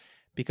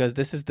 because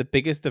this is the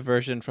biggest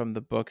diversion from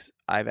the books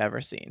I've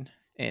ever seen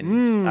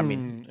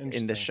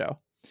in this show.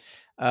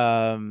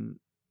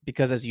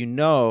 Because as you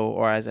know,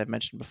 or as I've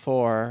mentioned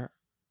before,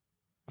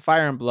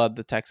 Fire and Blood,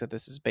 the text that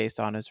this is based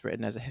on, is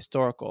written as a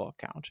historical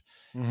account,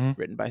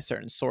 written by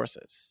certain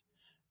sources.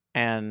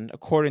 And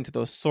according to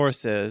those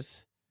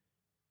sources,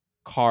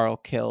 Carl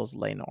kills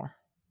Laenor.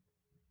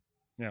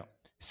 Yeah.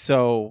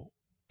 So,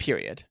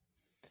 period.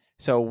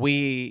 So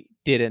we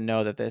didn't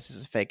know that this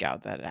is a fake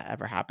out that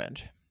ever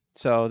happened.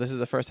 So this is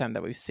the first time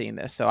that we've seen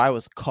this. So I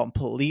was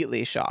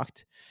completely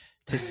shocked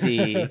to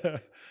see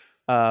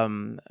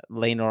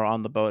Laenor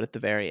on the boat at the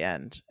very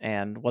end.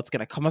 And what's going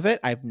to come of it,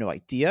 I have no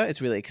idea.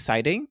 It's really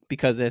exciting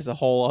because there's a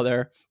whole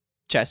other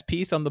chess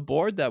piece on the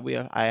board that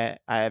I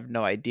have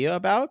no idea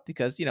about,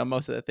 because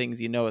most of the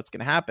things it's going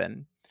to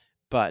happen,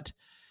 but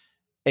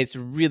it's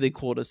really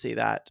cool to see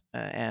that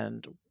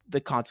and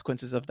the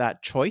consequences of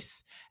that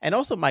choice. And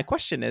also my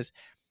question is,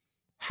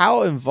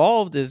 how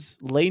involved is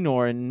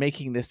Laenor in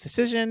making this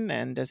decision,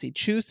 and does he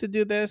choose to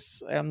do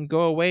this and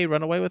go away,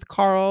 run away with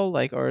Carl,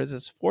 like, or is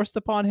this forced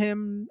upon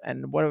him?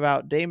 And what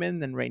about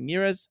Daemon and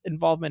Rhaenyra's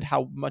involvement?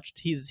 How much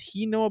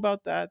he know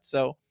about that?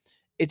 So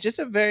it's just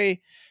a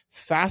very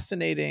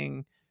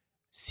fascinating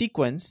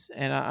sequence,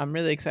 and I'm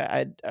really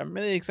excited. I'm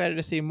really excited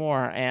to see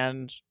more,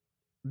 and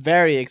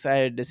very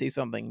excited to see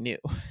something new.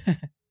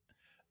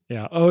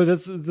 Yeah. Oh,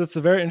 that's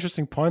a very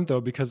interesting point though,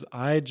 because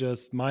my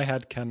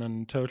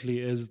headcanon totally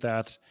is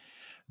that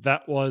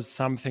was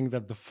something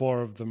that the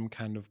four of them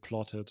kind of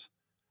plotted.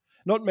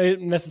 Not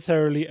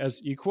necessarily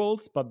as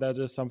equals, but that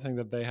is something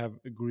that they have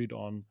agreed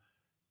on.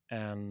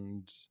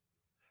 And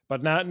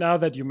but now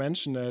that you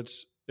mention it,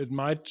 it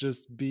might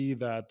just be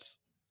that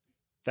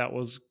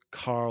was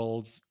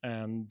Carl's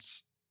and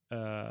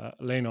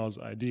Laenor's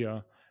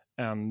idea,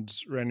 and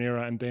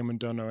Rhaenyra and Daemon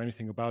don't know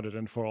anything about it,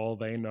 and for all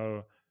they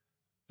know,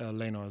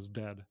 Laenor is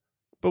dead.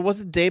 But was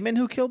it Daemon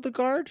who killed the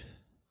guard?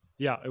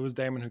 Yeah, it was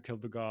Daemon who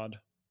killed the guard.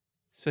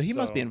 So he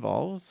must be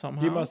involved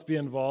somehow. He must be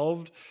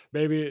involved.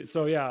 Maybe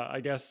so. Yeah, I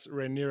guess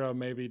Rhaenyra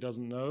maybe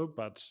doesn't know,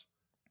 but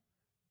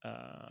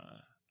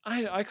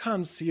I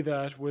can't see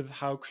that with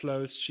how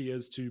close she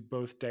is to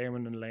both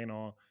Daemon and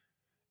Laenor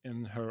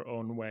in her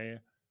own way.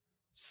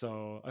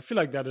 So I feel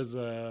like that is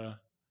a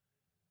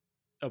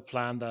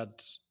plan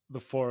that the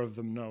four of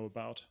them know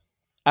about.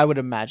 I would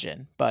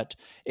imagine, but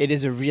it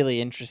is a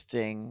really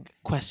interesting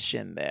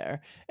question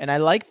there. And I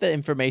like the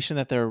information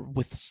that they're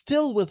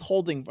still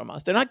withholding from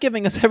us. They're not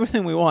giving us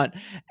everything we want.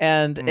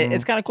 And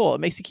it's kind of cool.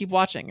 It makes you keep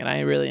watching, and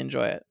I really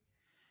enjoy it.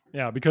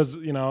 Yeah, because,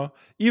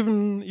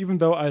 even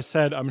though I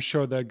said I'm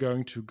sure they're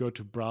going to go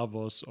to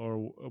Braavos or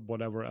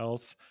whatever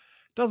else,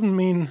 doesn't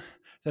mean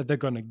that they're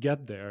going to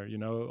get there.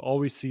 All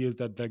we see is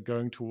that they're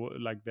going to,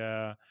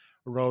 they're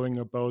rowing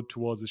a boat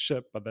towards a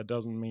ship, but that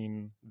doesn't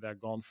mean they're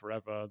gone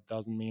forever. It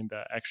doesn't mean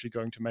they're actually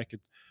going to make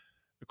it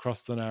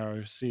across the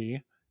narrow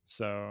sea.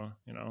 So,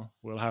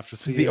 we'll have to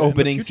see. The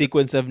opening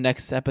sequence of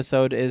next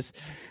episode is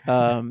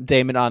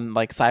Daemon on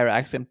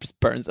Cyrax and just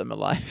burns them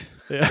alive.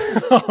 Yeah.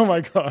 Oh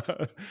my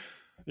God.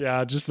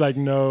 Yeah, just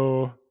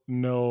no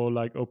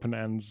open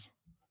ends.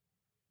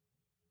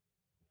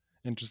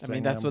 Interesting. I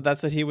mean, that's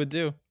what he would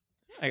do.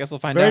 I guess we'll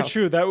find out. Very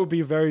true. That would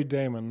be very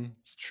Daemon.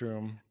 It's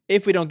true.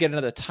 If we don't get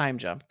another time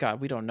jump, God,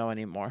 we don't know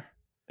anymore.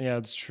 Yeah,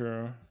 it's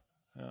true.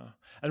 Yeah,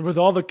 and with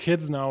all the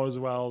kids now as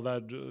well,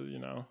 that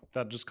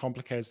that just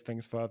complicates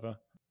things further.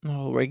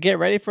 Oh, we get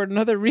ready for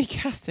another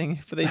recasting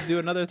if they do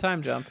another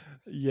time jump.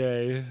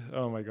 Yay!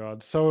 Oh my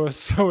God, so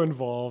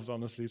involved.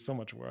 Honestly, so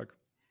much work.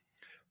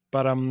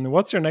 But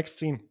what's your next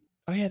scene?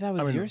 Oh yeah, that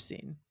was your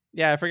scene.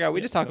 Yeah, I forgot.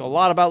 We just talked a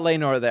lot about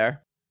Laenor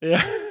there.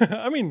 Yeah,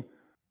 I mean,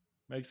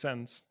 makes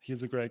sense.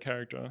 He's a great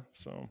character.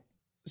 So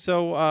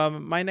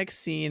my next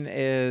scene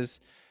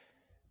is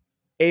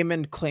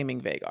Aemond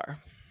claiming Vhagar.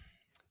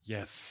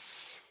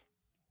 Yes.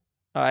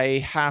 I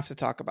have to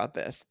talk about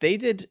this. They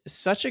did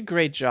such a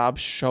great job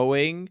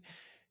showing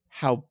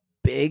how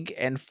big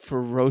and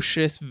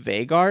ferocious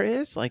Vhagar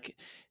is.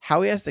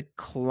 How he has to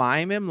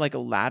climb him like a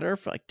ladder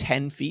for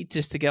 10 feet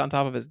just to get on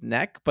top of his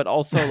neck, but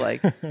also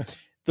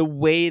the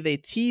way they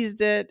teased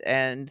it,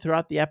 and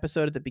throughout the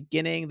episode at the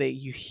beginning,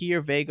 you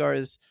hear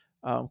Vhagar's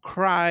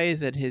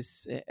cries at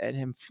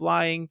him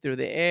flying through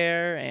the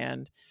air,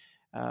 and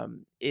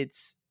it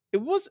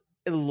was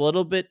a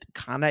little bit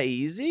kind of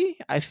easy,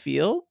 I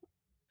feel,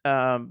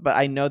 but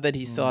I know that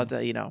he still had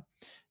to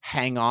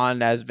hang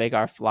on as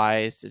Vhagar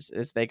flies,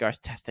 as Vhagar's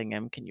testing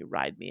him. Can you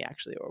ride me,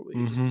 actually, or will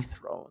you just be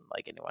thrown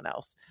like anyone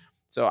else?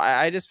 So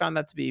I just found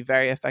that to be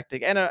very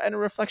effective and a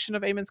reflection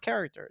of Aemond's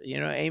character.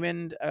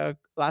 Aemond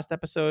last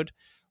episode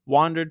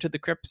wandered to the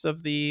crypts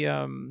of the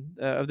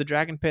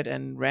dragon pit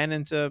and ran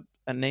into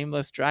a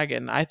nameless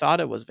dragon. I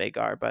thought it was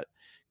Vhagar, but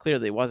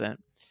clearly it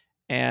wasn't.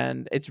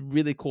 And it's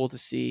really cool to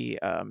see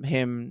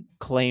him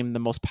claim the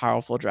most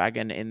powerful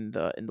dragon in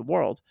the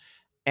world.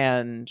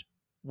 And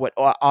what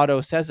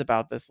Otto says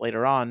about this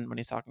later on when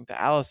he's talking to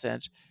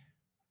Alicent,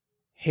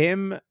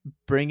 him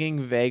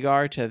bringing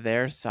Vhagar to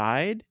their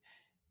side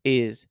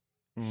is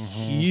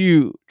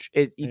huge.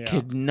 It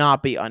could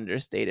not be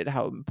understated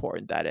how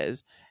important that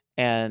is.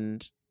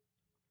 And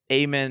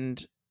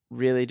Aemond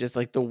really just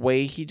the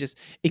way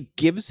it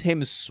gives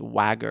him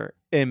swagger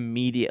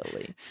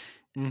immediately.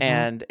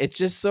 And it's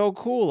just so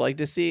cool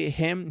to see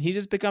him. He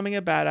just becoming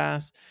a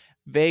badass.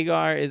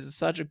 Vhagar is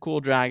such a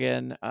cool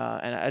dragon,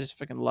 and I just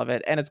freaking love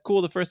it. And it's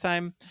cool the first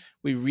time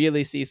we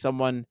really see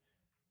someone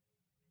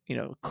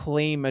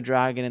claim a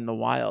dragon in the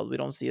wild. We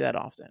don't see that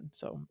often,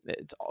 so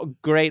it's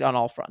great on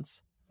all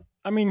fronts.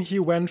 I mean, he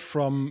went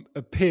from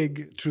a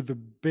pig to the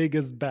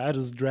biggest,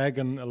 baddest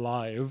dragon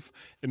alive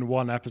in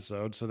one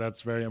episode, so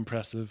that's very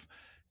impressive.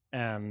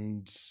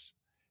 And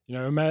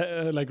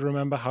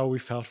remember how we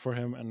felt for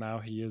him, and now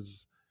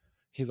he's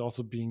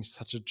also being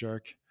such a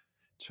jerk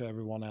to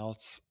everyone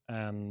else.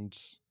 And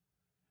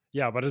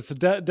yeah, but it's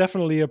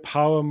definitely a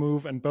power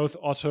move, and both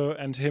Otto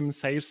and him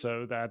say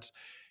so, that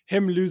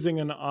him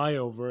losing an eye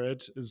over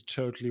it is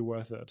totally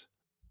worth it.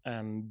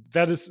 And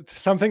that is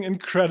something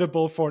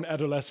incredible for an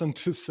adolescent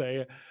to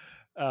say.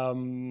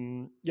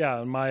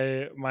 Yeah,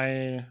 my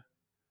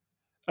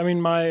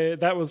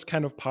that was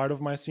kind of part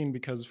of my scene,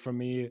 because for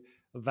me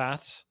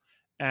that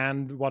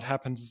and what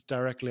happens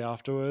directly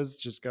afterwards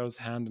just goes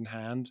hand in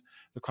hand,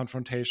 the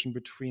confrontation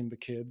between the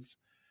kids.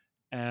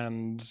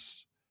 And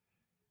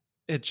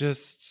it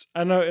just, I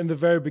don't know, in the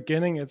very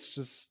beginning it's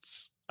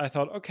just, I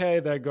thought,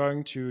 okay, they're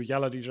going to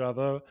yell at each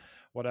other,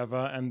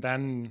 whatever, and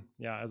then,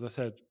 yeah, as I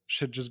said,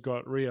 shit just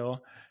got real.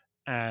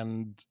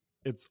 And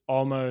it's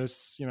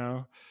almost,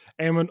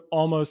 Aemon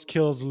almost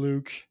kills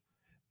Luke.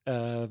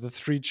 The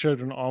three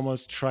children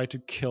almost try to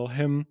kill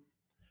him,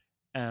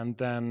 and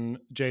then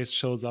Jace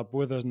shows up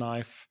with a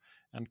knife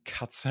and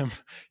cuts him.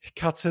 He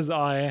cuts his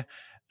eye,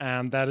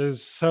 and that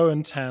is so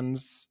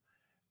intense.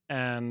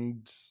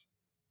 And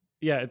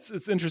yeah,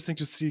 it's interesting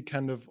to see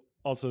kind of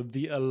also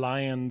the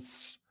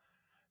alliance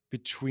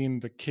between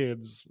the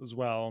kids as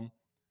well.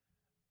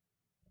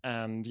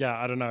 And yeah,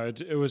 I don't know,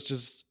 it was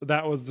just,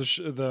 that was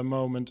the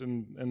moment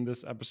in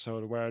this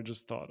episode where I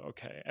just thought,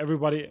 okay,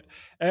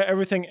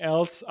 everything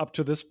else up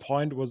to this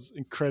point was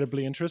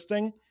incredibly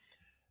interesting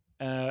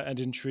and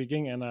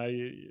intriguing, and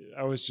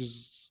I was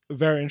just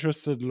very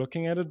interested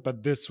looking at it,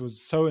 but this was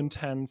so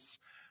intense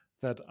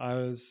that I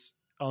was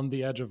on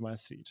the edge of my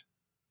seat.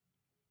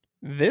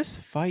 This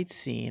fight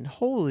scene,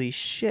 holy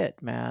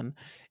shit, man.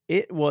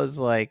 It was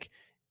like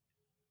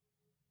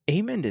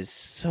Aemond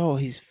is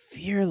he's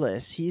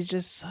fearless. He's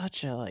just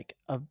such an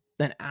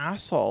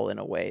asshole in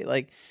a way.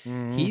 Like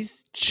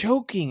he's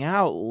choking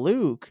out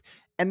Luke.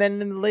 And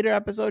then in the later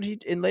episode,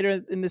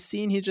 later in the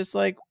scene, he's just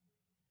like,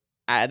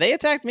 they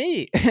attacked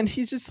me. And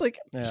he's just like,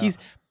 he's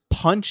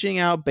punching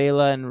out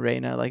Bela and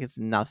Rhaena like it's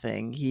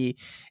nothing. He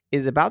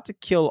is about to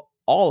kill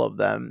all of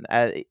them,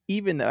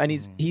 even though, and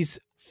he's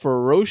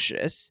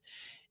ferocious.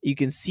 You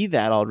can see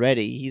that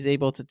already. He's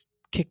able to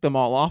kick them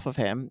all off of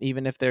him,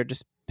 even if they're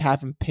just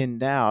have him pinned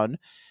down.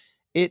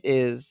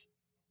 It's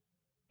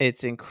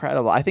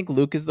incredible. I think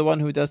Luke is the one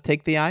who does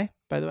take the eye,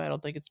 by the way. I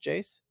don't think it's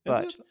Jace.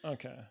 But is it?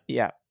 Okay.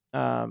 Yeah.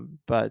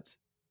 But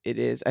it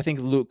is, I think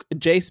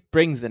Jace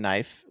brings the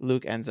knife.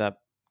 Luke ends up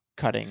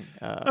cutting.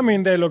 I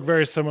mean, they look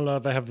very similar.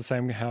 They have the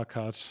same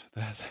haircut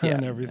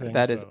and everything.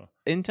 That is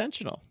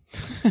intentional.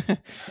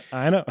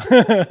 I know.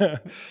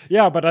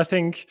 Yeah, but I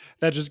think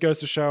that just goes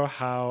to show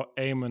how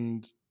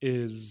Aemond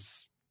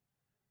is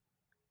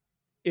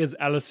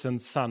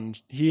Alicent's son.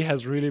 He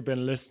has really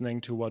been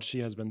listening to what she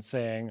has been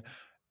saying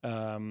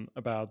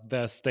about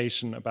their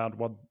station, about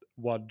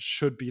what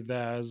should be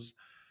theirs.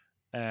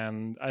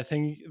 And I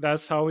think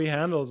that's how he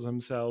handles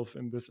himself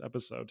in this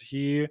episode.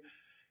 He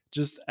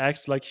just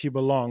acts like he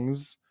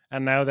belongs.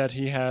 And now that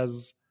he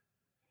has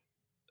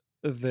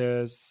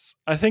this,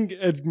 I think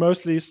it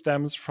mostly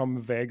stems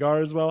from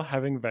Vhagar as well.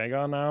 Having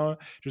Vhagar now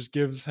just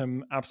gives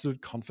him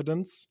absolute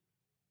confidence.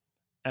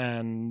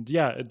 And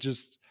yeah, it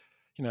just,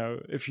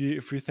 if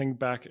you think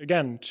back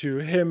again to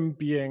him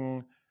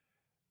being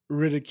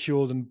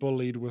ridiculed and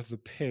bullied with the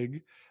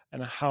pig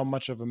and how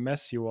much of a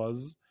mess he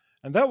was,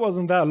 and that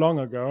wasn't that long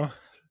ago.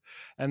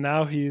 And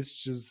now he's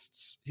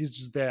just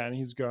there, and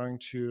he's going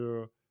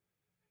to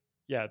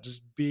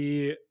just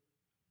be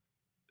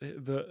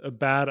a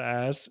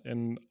badass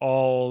in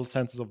all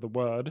senses of the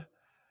word.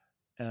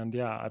 And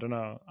yeah, I don't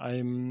know,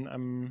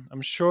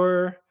 I'm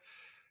sure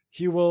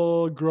he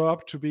will grow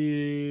up to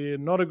be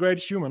not a great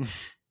human.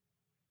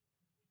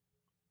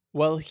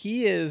 Well,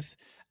 he is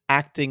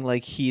acting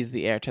like he's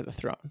the heir to the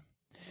throne.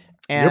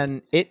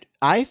 And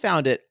I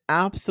found it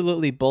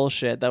absolutely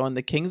bullshit that when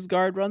the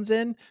Kingsguard runs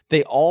in,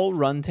 they all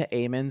run to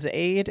Aemon's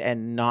aid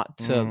and not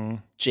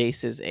to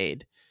Jace's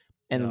aid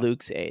and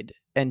Luke's aid.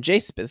 And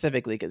Jace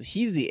specifically, because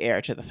he's the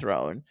heir to the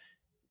throne,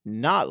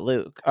 not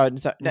Luke.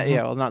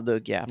 Not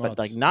Luke, but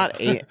like not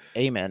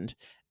Aemond.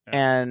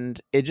 And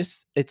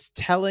it's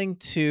telling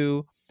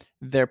to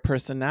their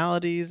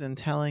personalities and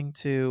telling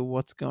to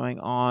what's going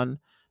on,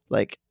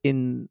 like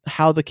in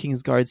how the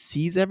Kingsguard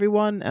sees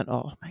everyone. And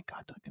oh my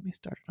god, don't get me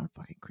started on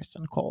fucking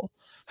Kristen Cole.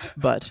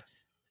 But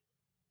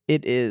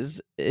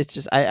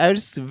I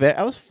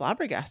was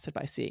flabbergasted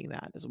by seeing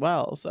that as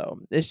well. So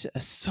it's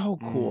just so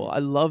cool. I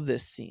love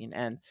this scene,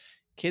 and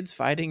kids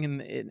fighting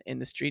in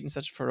the street in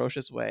such a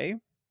ferocious way.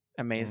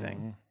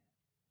 Amazing.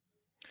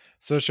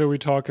 So shall we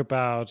talk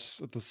about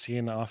the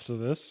scene after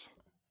this?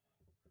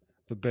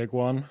 The big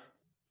one?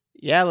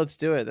 Yeah, let's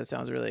do it. That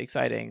sounds really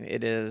exciting.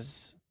 It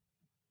is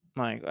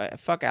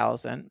fuck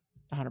Alicent,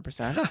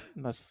 100%.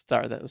 Let's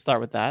start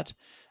with that.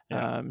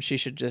 Yeah. She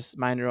should just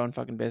mind her own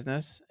fucking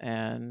business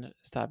and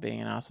stop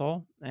being an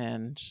asshole.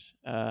 And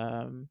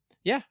I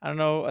don't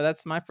know.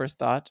 That's my first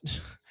thought.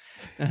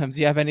 Do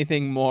you have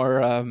anything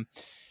more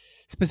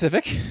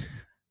specific?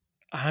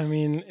 I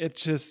mean, it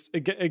just,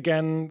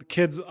 again,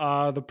 kids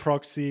are the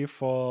proxy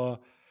for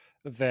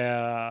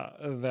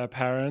their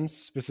parents,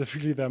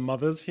 specifically their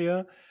mothers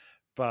here.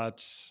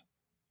 But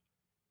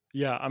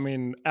yeah, I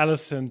mean,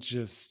 Alicent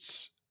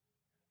just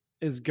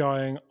is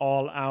going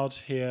all out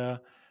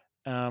here.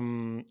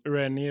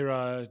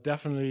 Rhaenyra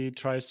definitely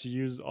tries to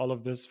use all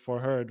of this for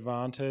her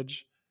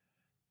advantage.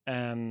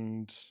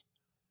 And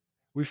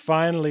we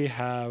finally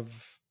have,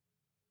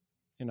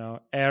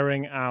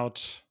 airing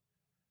out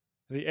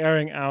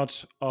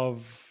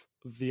of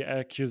the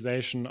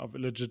accusation of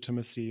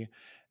illegitimacy.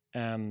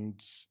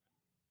 And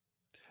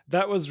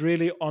that was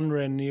really on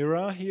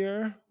Rhaenyra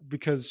here,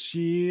 because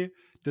she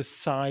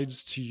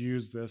decides to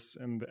use this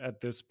at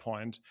this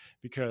point,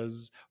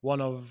 because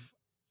one of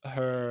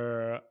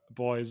her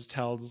boys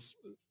tells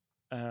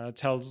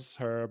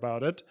her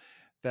about it,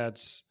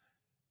 that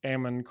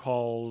Aemon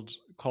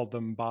called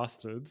them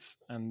bastards,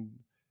 and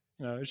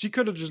she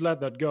could have just let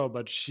that go,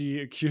 but she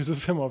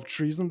accuses him of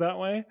treason that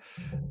way.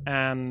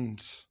 And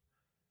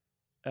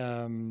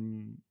I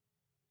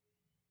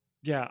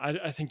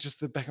think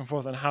just the back and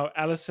forth, and how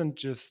Alicent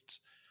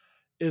just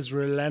is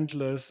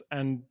relentless,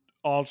 and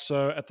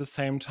also at the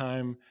same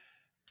time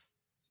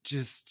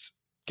just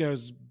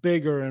goes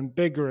bigger and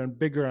bigger and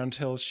bigger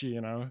until she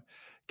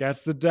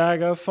gets the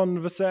dagger from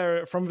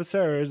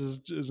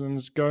Viserys,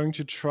 is going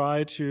to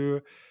try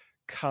to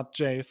cut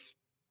Jace.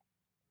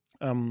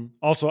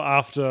 Also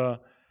after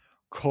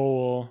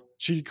Cole,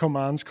 she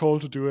commands Cole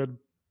to do it,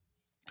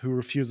 who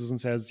refuses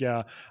and says,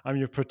 yeah, I'm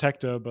your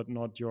protector, but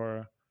not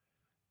your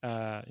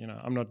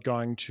I'm not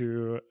going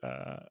to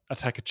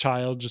attack a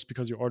child just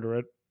because you order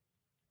it,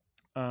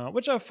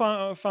 which I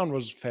found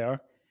was fair,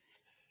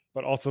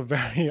 but also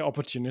very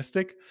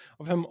opportunistic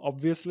of him,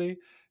 obviously.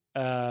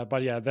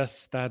 But yeah,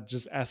 that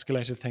just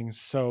escalated things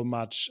so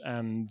much.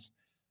 And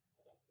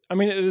I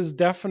mean, it is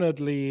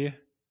definitely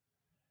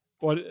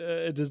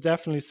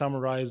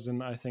summarized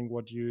in, I think,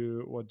 what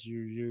you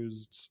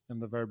used in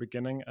the very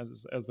beginning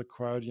as the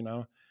crowd,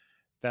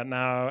 that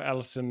now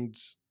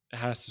Alicent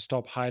has to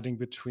stop hiding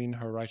between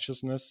her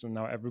righteousness, and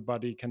now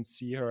everybody can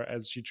see her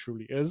as she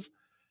truly is.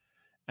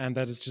 And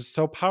that is just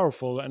so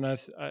powerful. And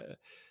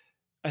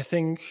I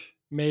think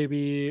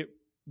maybe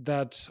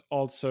that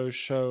also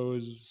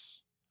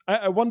shows,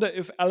 I wonder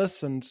if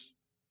Alicent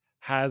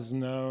has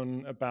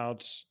known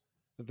about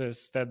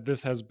this, that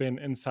this has been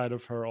inside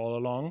of her all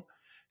along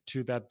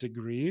to that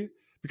degree,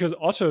 because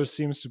Otto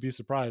seems to be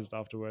surprised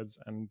afterwards,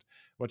 and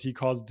what he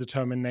calls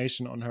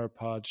determination on her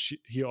part,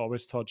 he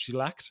always thought she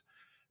lacked.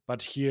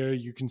 But here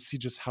you can see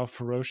just how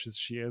ferocious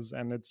she is,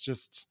 and it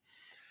just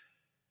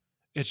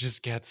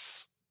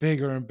gets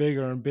bigger and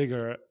bigger and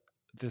bigger,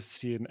 this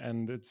scene,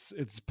 and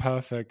it's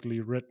perfectly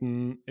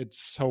written. It's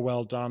so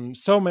well done.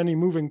 So many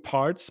moving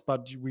parts,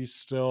 but we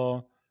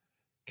still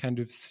kind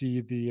of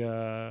see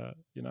the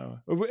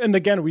and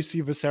again we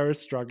see Viserys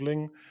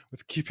struggling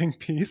with keeping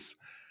peace.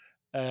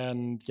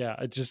 And yeah,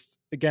 it just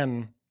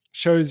again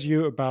shows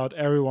you about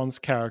everyone's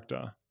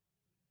character.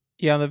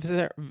 Yeah,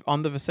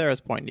 on the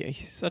Viserys point, yeah,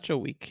 he's such a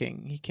weak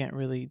king. He can't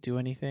really do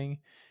anything.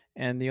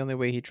 And the only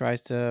way he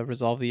tries to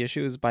resolve the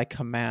issue is by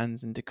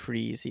commands and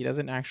decrees. He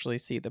doesn't actually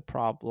see the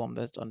problem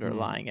that's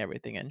underlying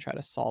everything and try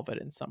to solve it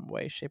in some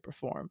way, shape, or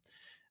form.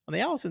 On the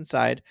Alicent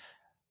side,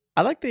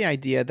 I like the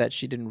idea that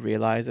she didn't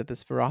realize that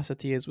this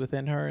ferocity is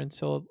within her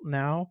until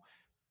now.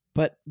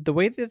 But the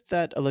way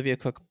that Olivia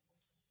Cook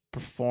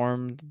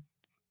performed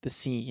the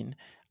scene,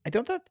 I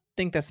don't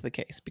think that's the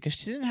case, because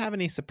she didn't have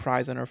any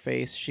surprise on her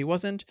face. She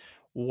wasn't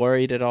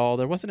worried at all.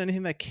 There wasn't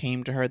anything that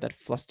came to her that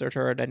flustered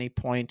her at any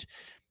point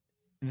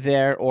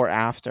there or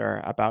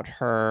after about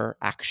her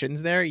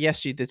actions there. Yes,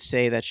 she did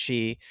say that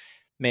she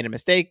made a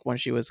mistake when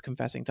she was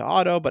confessing to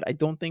Otto, but I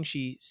don't think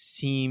she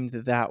seemed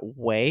that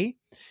way.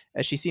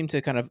 As she seemed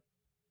to kind of,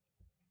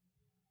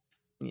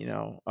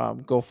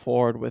 go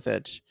forward with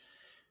it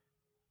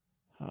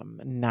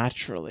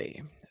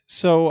naturally.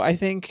 So I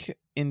think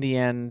in the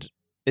end,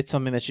 it's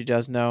something that she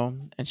does know,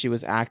 and she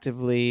was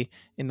actively,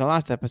 in the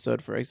last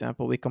episode, for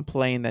example, we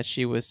complained that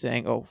she was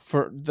saying, oh,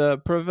 for the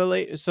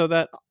privilege, so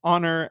that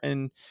honor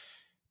and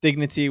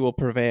dignity will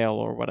prevail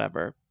or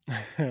whatever,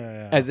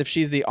 Yeah. as if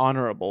she's the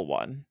honorable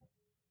one.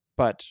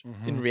 But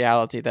in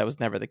reality, that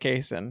was never the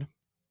case. And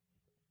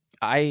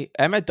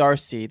Emma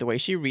Darcy, the way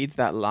she reads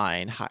that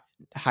line,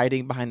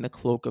 hiding behind the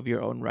cloak of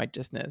your own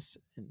righteousness,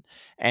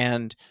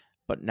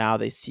 but now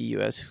they see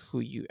you as who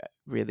you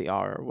really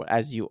are, or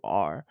as you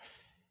are.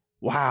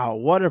 Wow,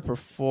 what a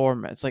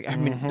performance. Like, I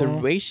mean, the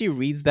way she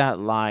reads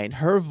that line,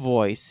 her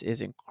voice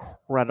is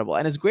incredible.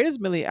 And as great as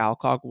Millie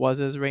Alcock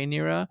was as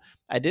Rhaenyra,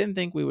 I didn't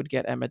think we would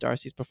get Emma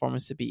Darcy's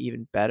performance to be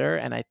even better.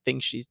 And I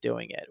think she's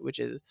doing it, which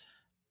it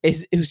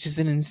was just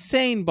an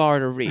insane bar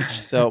to reach.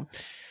 So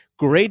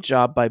great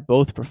job by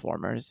both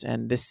performers.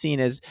 And this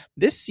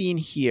scene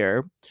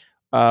here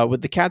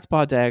with the cat's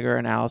paw dagger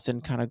and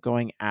Alicent kind of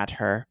going at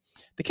her.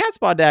 The cat's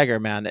paw dagger,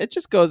 man, it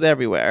just goes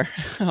everywhere.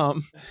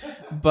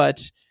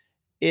 But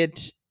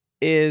it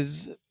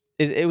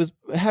was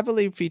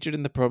heavily featured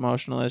in the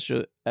promotional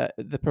issue,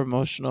 the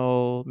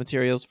promotional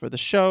materials for the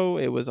show.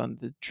 It was on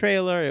the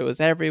trailer. It was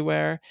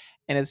everywhere.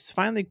 And it's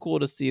finally cool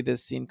to see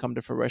this scene come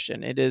to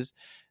fruition. It is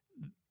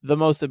the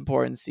most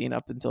important scene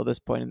up until this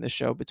point in the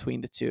show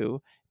between the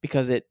two,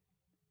 because it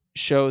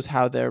shows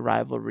how their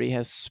rivalry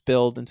has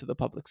spilled into the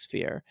public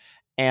sphere.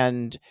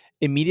 And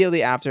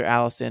immediately after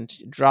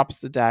Alicent drops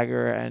the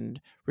dagger and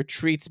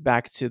retreats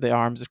back to the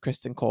arms of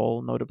Criston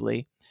Cole,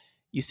 notably,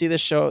 you see the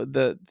show,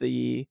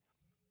 the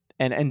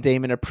and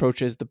Daemon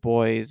approaches the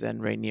boys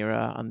and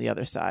Rhaenyra on the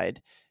other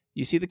side,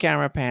 you see the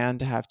camera pan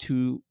to have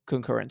two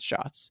concurrent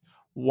shots.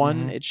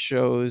 One, it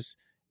shows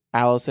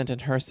Alicent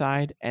and her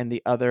side, and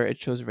the other,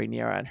 it shows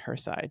Rhaenyra and her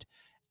side.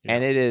 Yeah.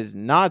 And it is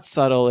not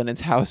subtle in its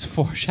house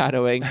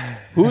foreshadowing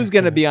who's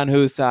going to be on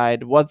whose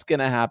side, what's going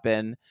to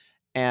happen,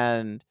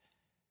 and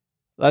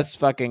let's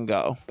fucking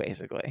go,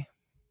 basically.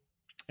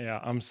 Yeah,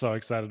 I'm so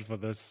excited for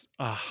this.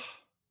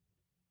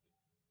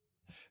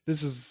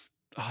 This is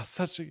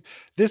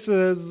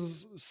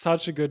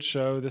such a good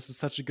show. This is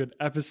such a good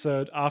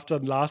episode. After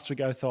last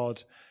week, I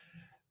thought,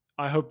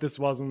 I hope this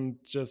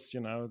wasn't just,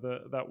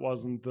 that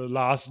wasn't the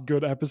last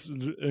good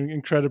episode,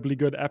 incredibly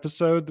good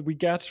episode that we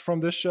get from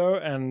this show.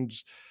 And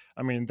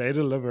I mean, they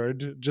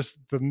delivered. Just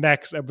the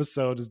next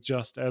episode is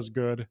just as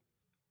good.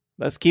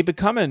 Let's keep it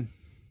coming.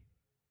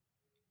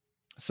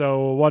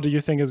 So what do you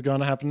think is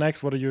going to happen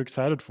next? What are you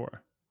excited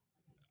for?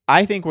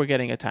 I think we're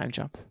getting a time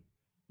jump.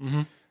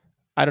 Mm-hmm.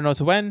 I don't know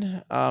to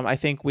when. I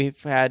think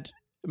we've had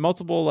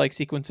multiple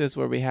sequences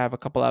where we have a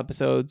couple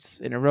episodes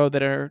in a row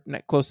that are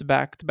close to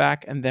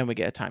back, and then we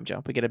get a time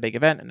jump. We get a big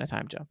event and a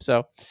time jump.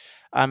 So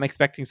I'm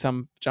expecting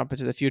some jump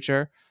into the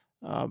future.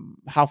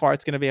 How far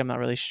it's going to be, I'm not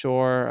really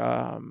sure.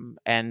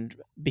 And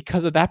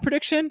because of that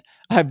prediction,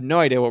 I have no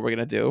idea what we're going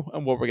to do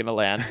and what we're going to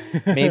land.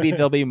 Maybe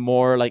they'll be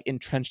more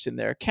entrenched in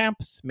their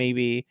camps.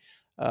 Maybe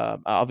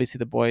obviously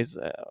the boys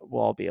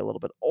will all be a little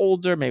bit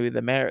older. Maybe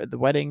the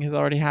wedding has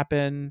already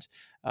happened.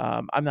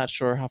 I'm not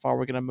sure how far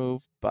we're going to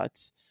move, but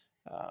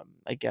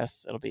I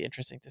guess it'll be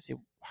interesting to see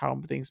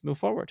how things move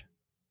forward.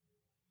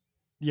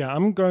 Yeah,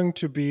 I'm going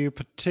to be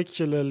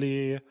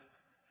particularly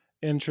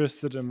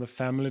interested in the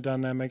family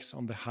dynamics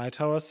on the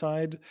Hightower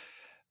side.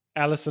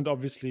 Alicent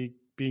obviously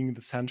being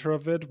the center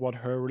of it, what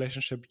her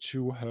relationship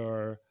to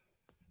her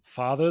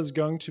father is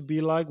going to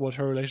be like, what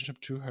her relationship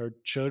to her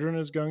children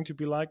is going to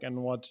be like,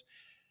 and what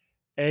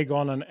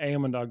Aegon and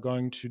Aemond are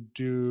going to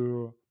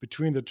do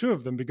between the two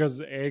of them,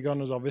 because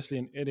Aegon is obviously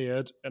an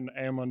idiot and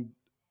Aemond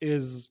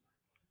is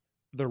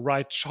the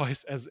right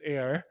choice as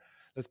heir.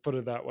 Let's put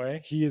it that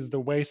way. He is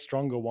the way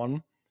stronger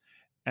one.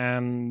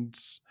 And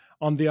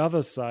on the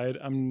other side,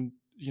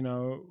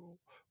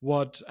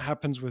 what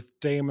happens with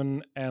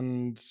Daemon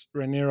and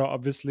Rhaenyra,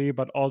 obviously,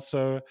 but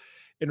also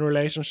in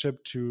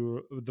relationship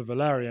to the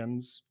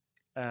Velaryons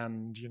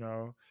and,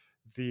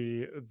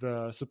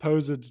 the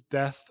supposed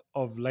death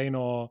of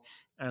Laenor,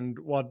 and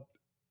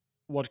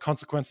what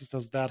consequences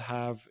does that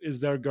have? Is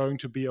there going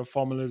to be a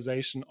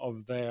formalization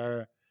of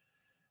their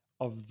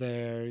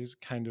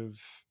kind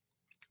of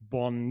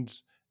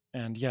bond?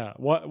 And yeah,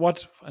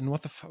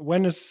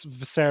 when is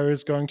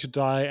Viserys going to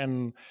die,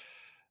 and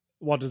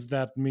what does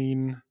that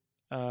mean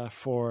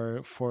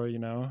for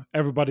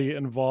everybody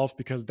involved?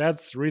 Because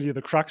that's really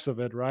the crux of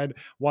it, right?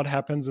 What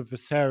happens if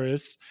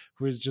Viserys,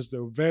 who is just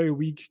a very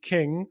weak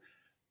king,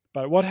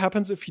 but what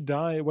happens if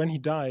when he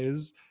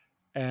dies,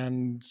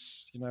 and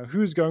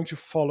who's going to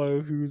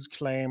follow whose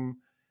claim?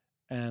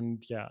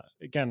 And yeah,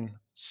 again,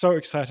 so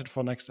excited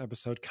for next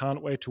episode.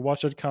 Can't wait to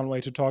watch it. Can't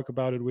wait to talk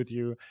about it with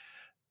you.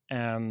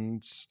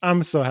 And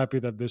I'm so happy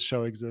that this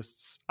show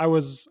exists. I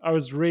was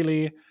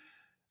really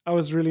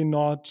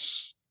not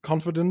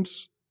confident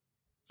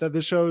that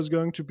this show is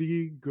going to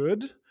be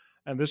good,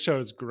 and this show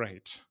is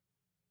great.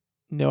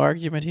 No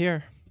argument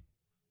here.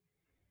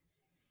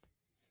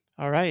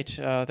 All right.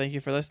 Thank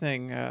you for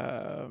listening.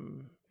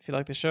 If you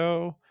like the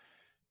show,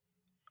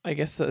 I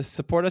guess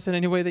support us in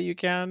any way that you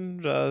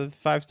can.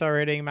 5-star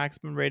rating,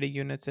 maximum rating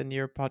units in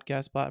your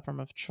podcast platform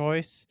of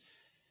choice.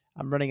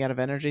 I'm running out of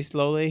energy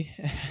slowly.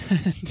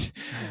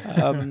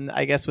 And,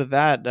 I guess with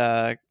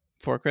that,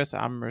 for Chris,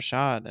 I'm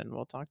Rashad, and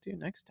we'll talk to you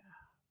next time.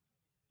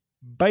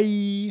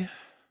 Bye.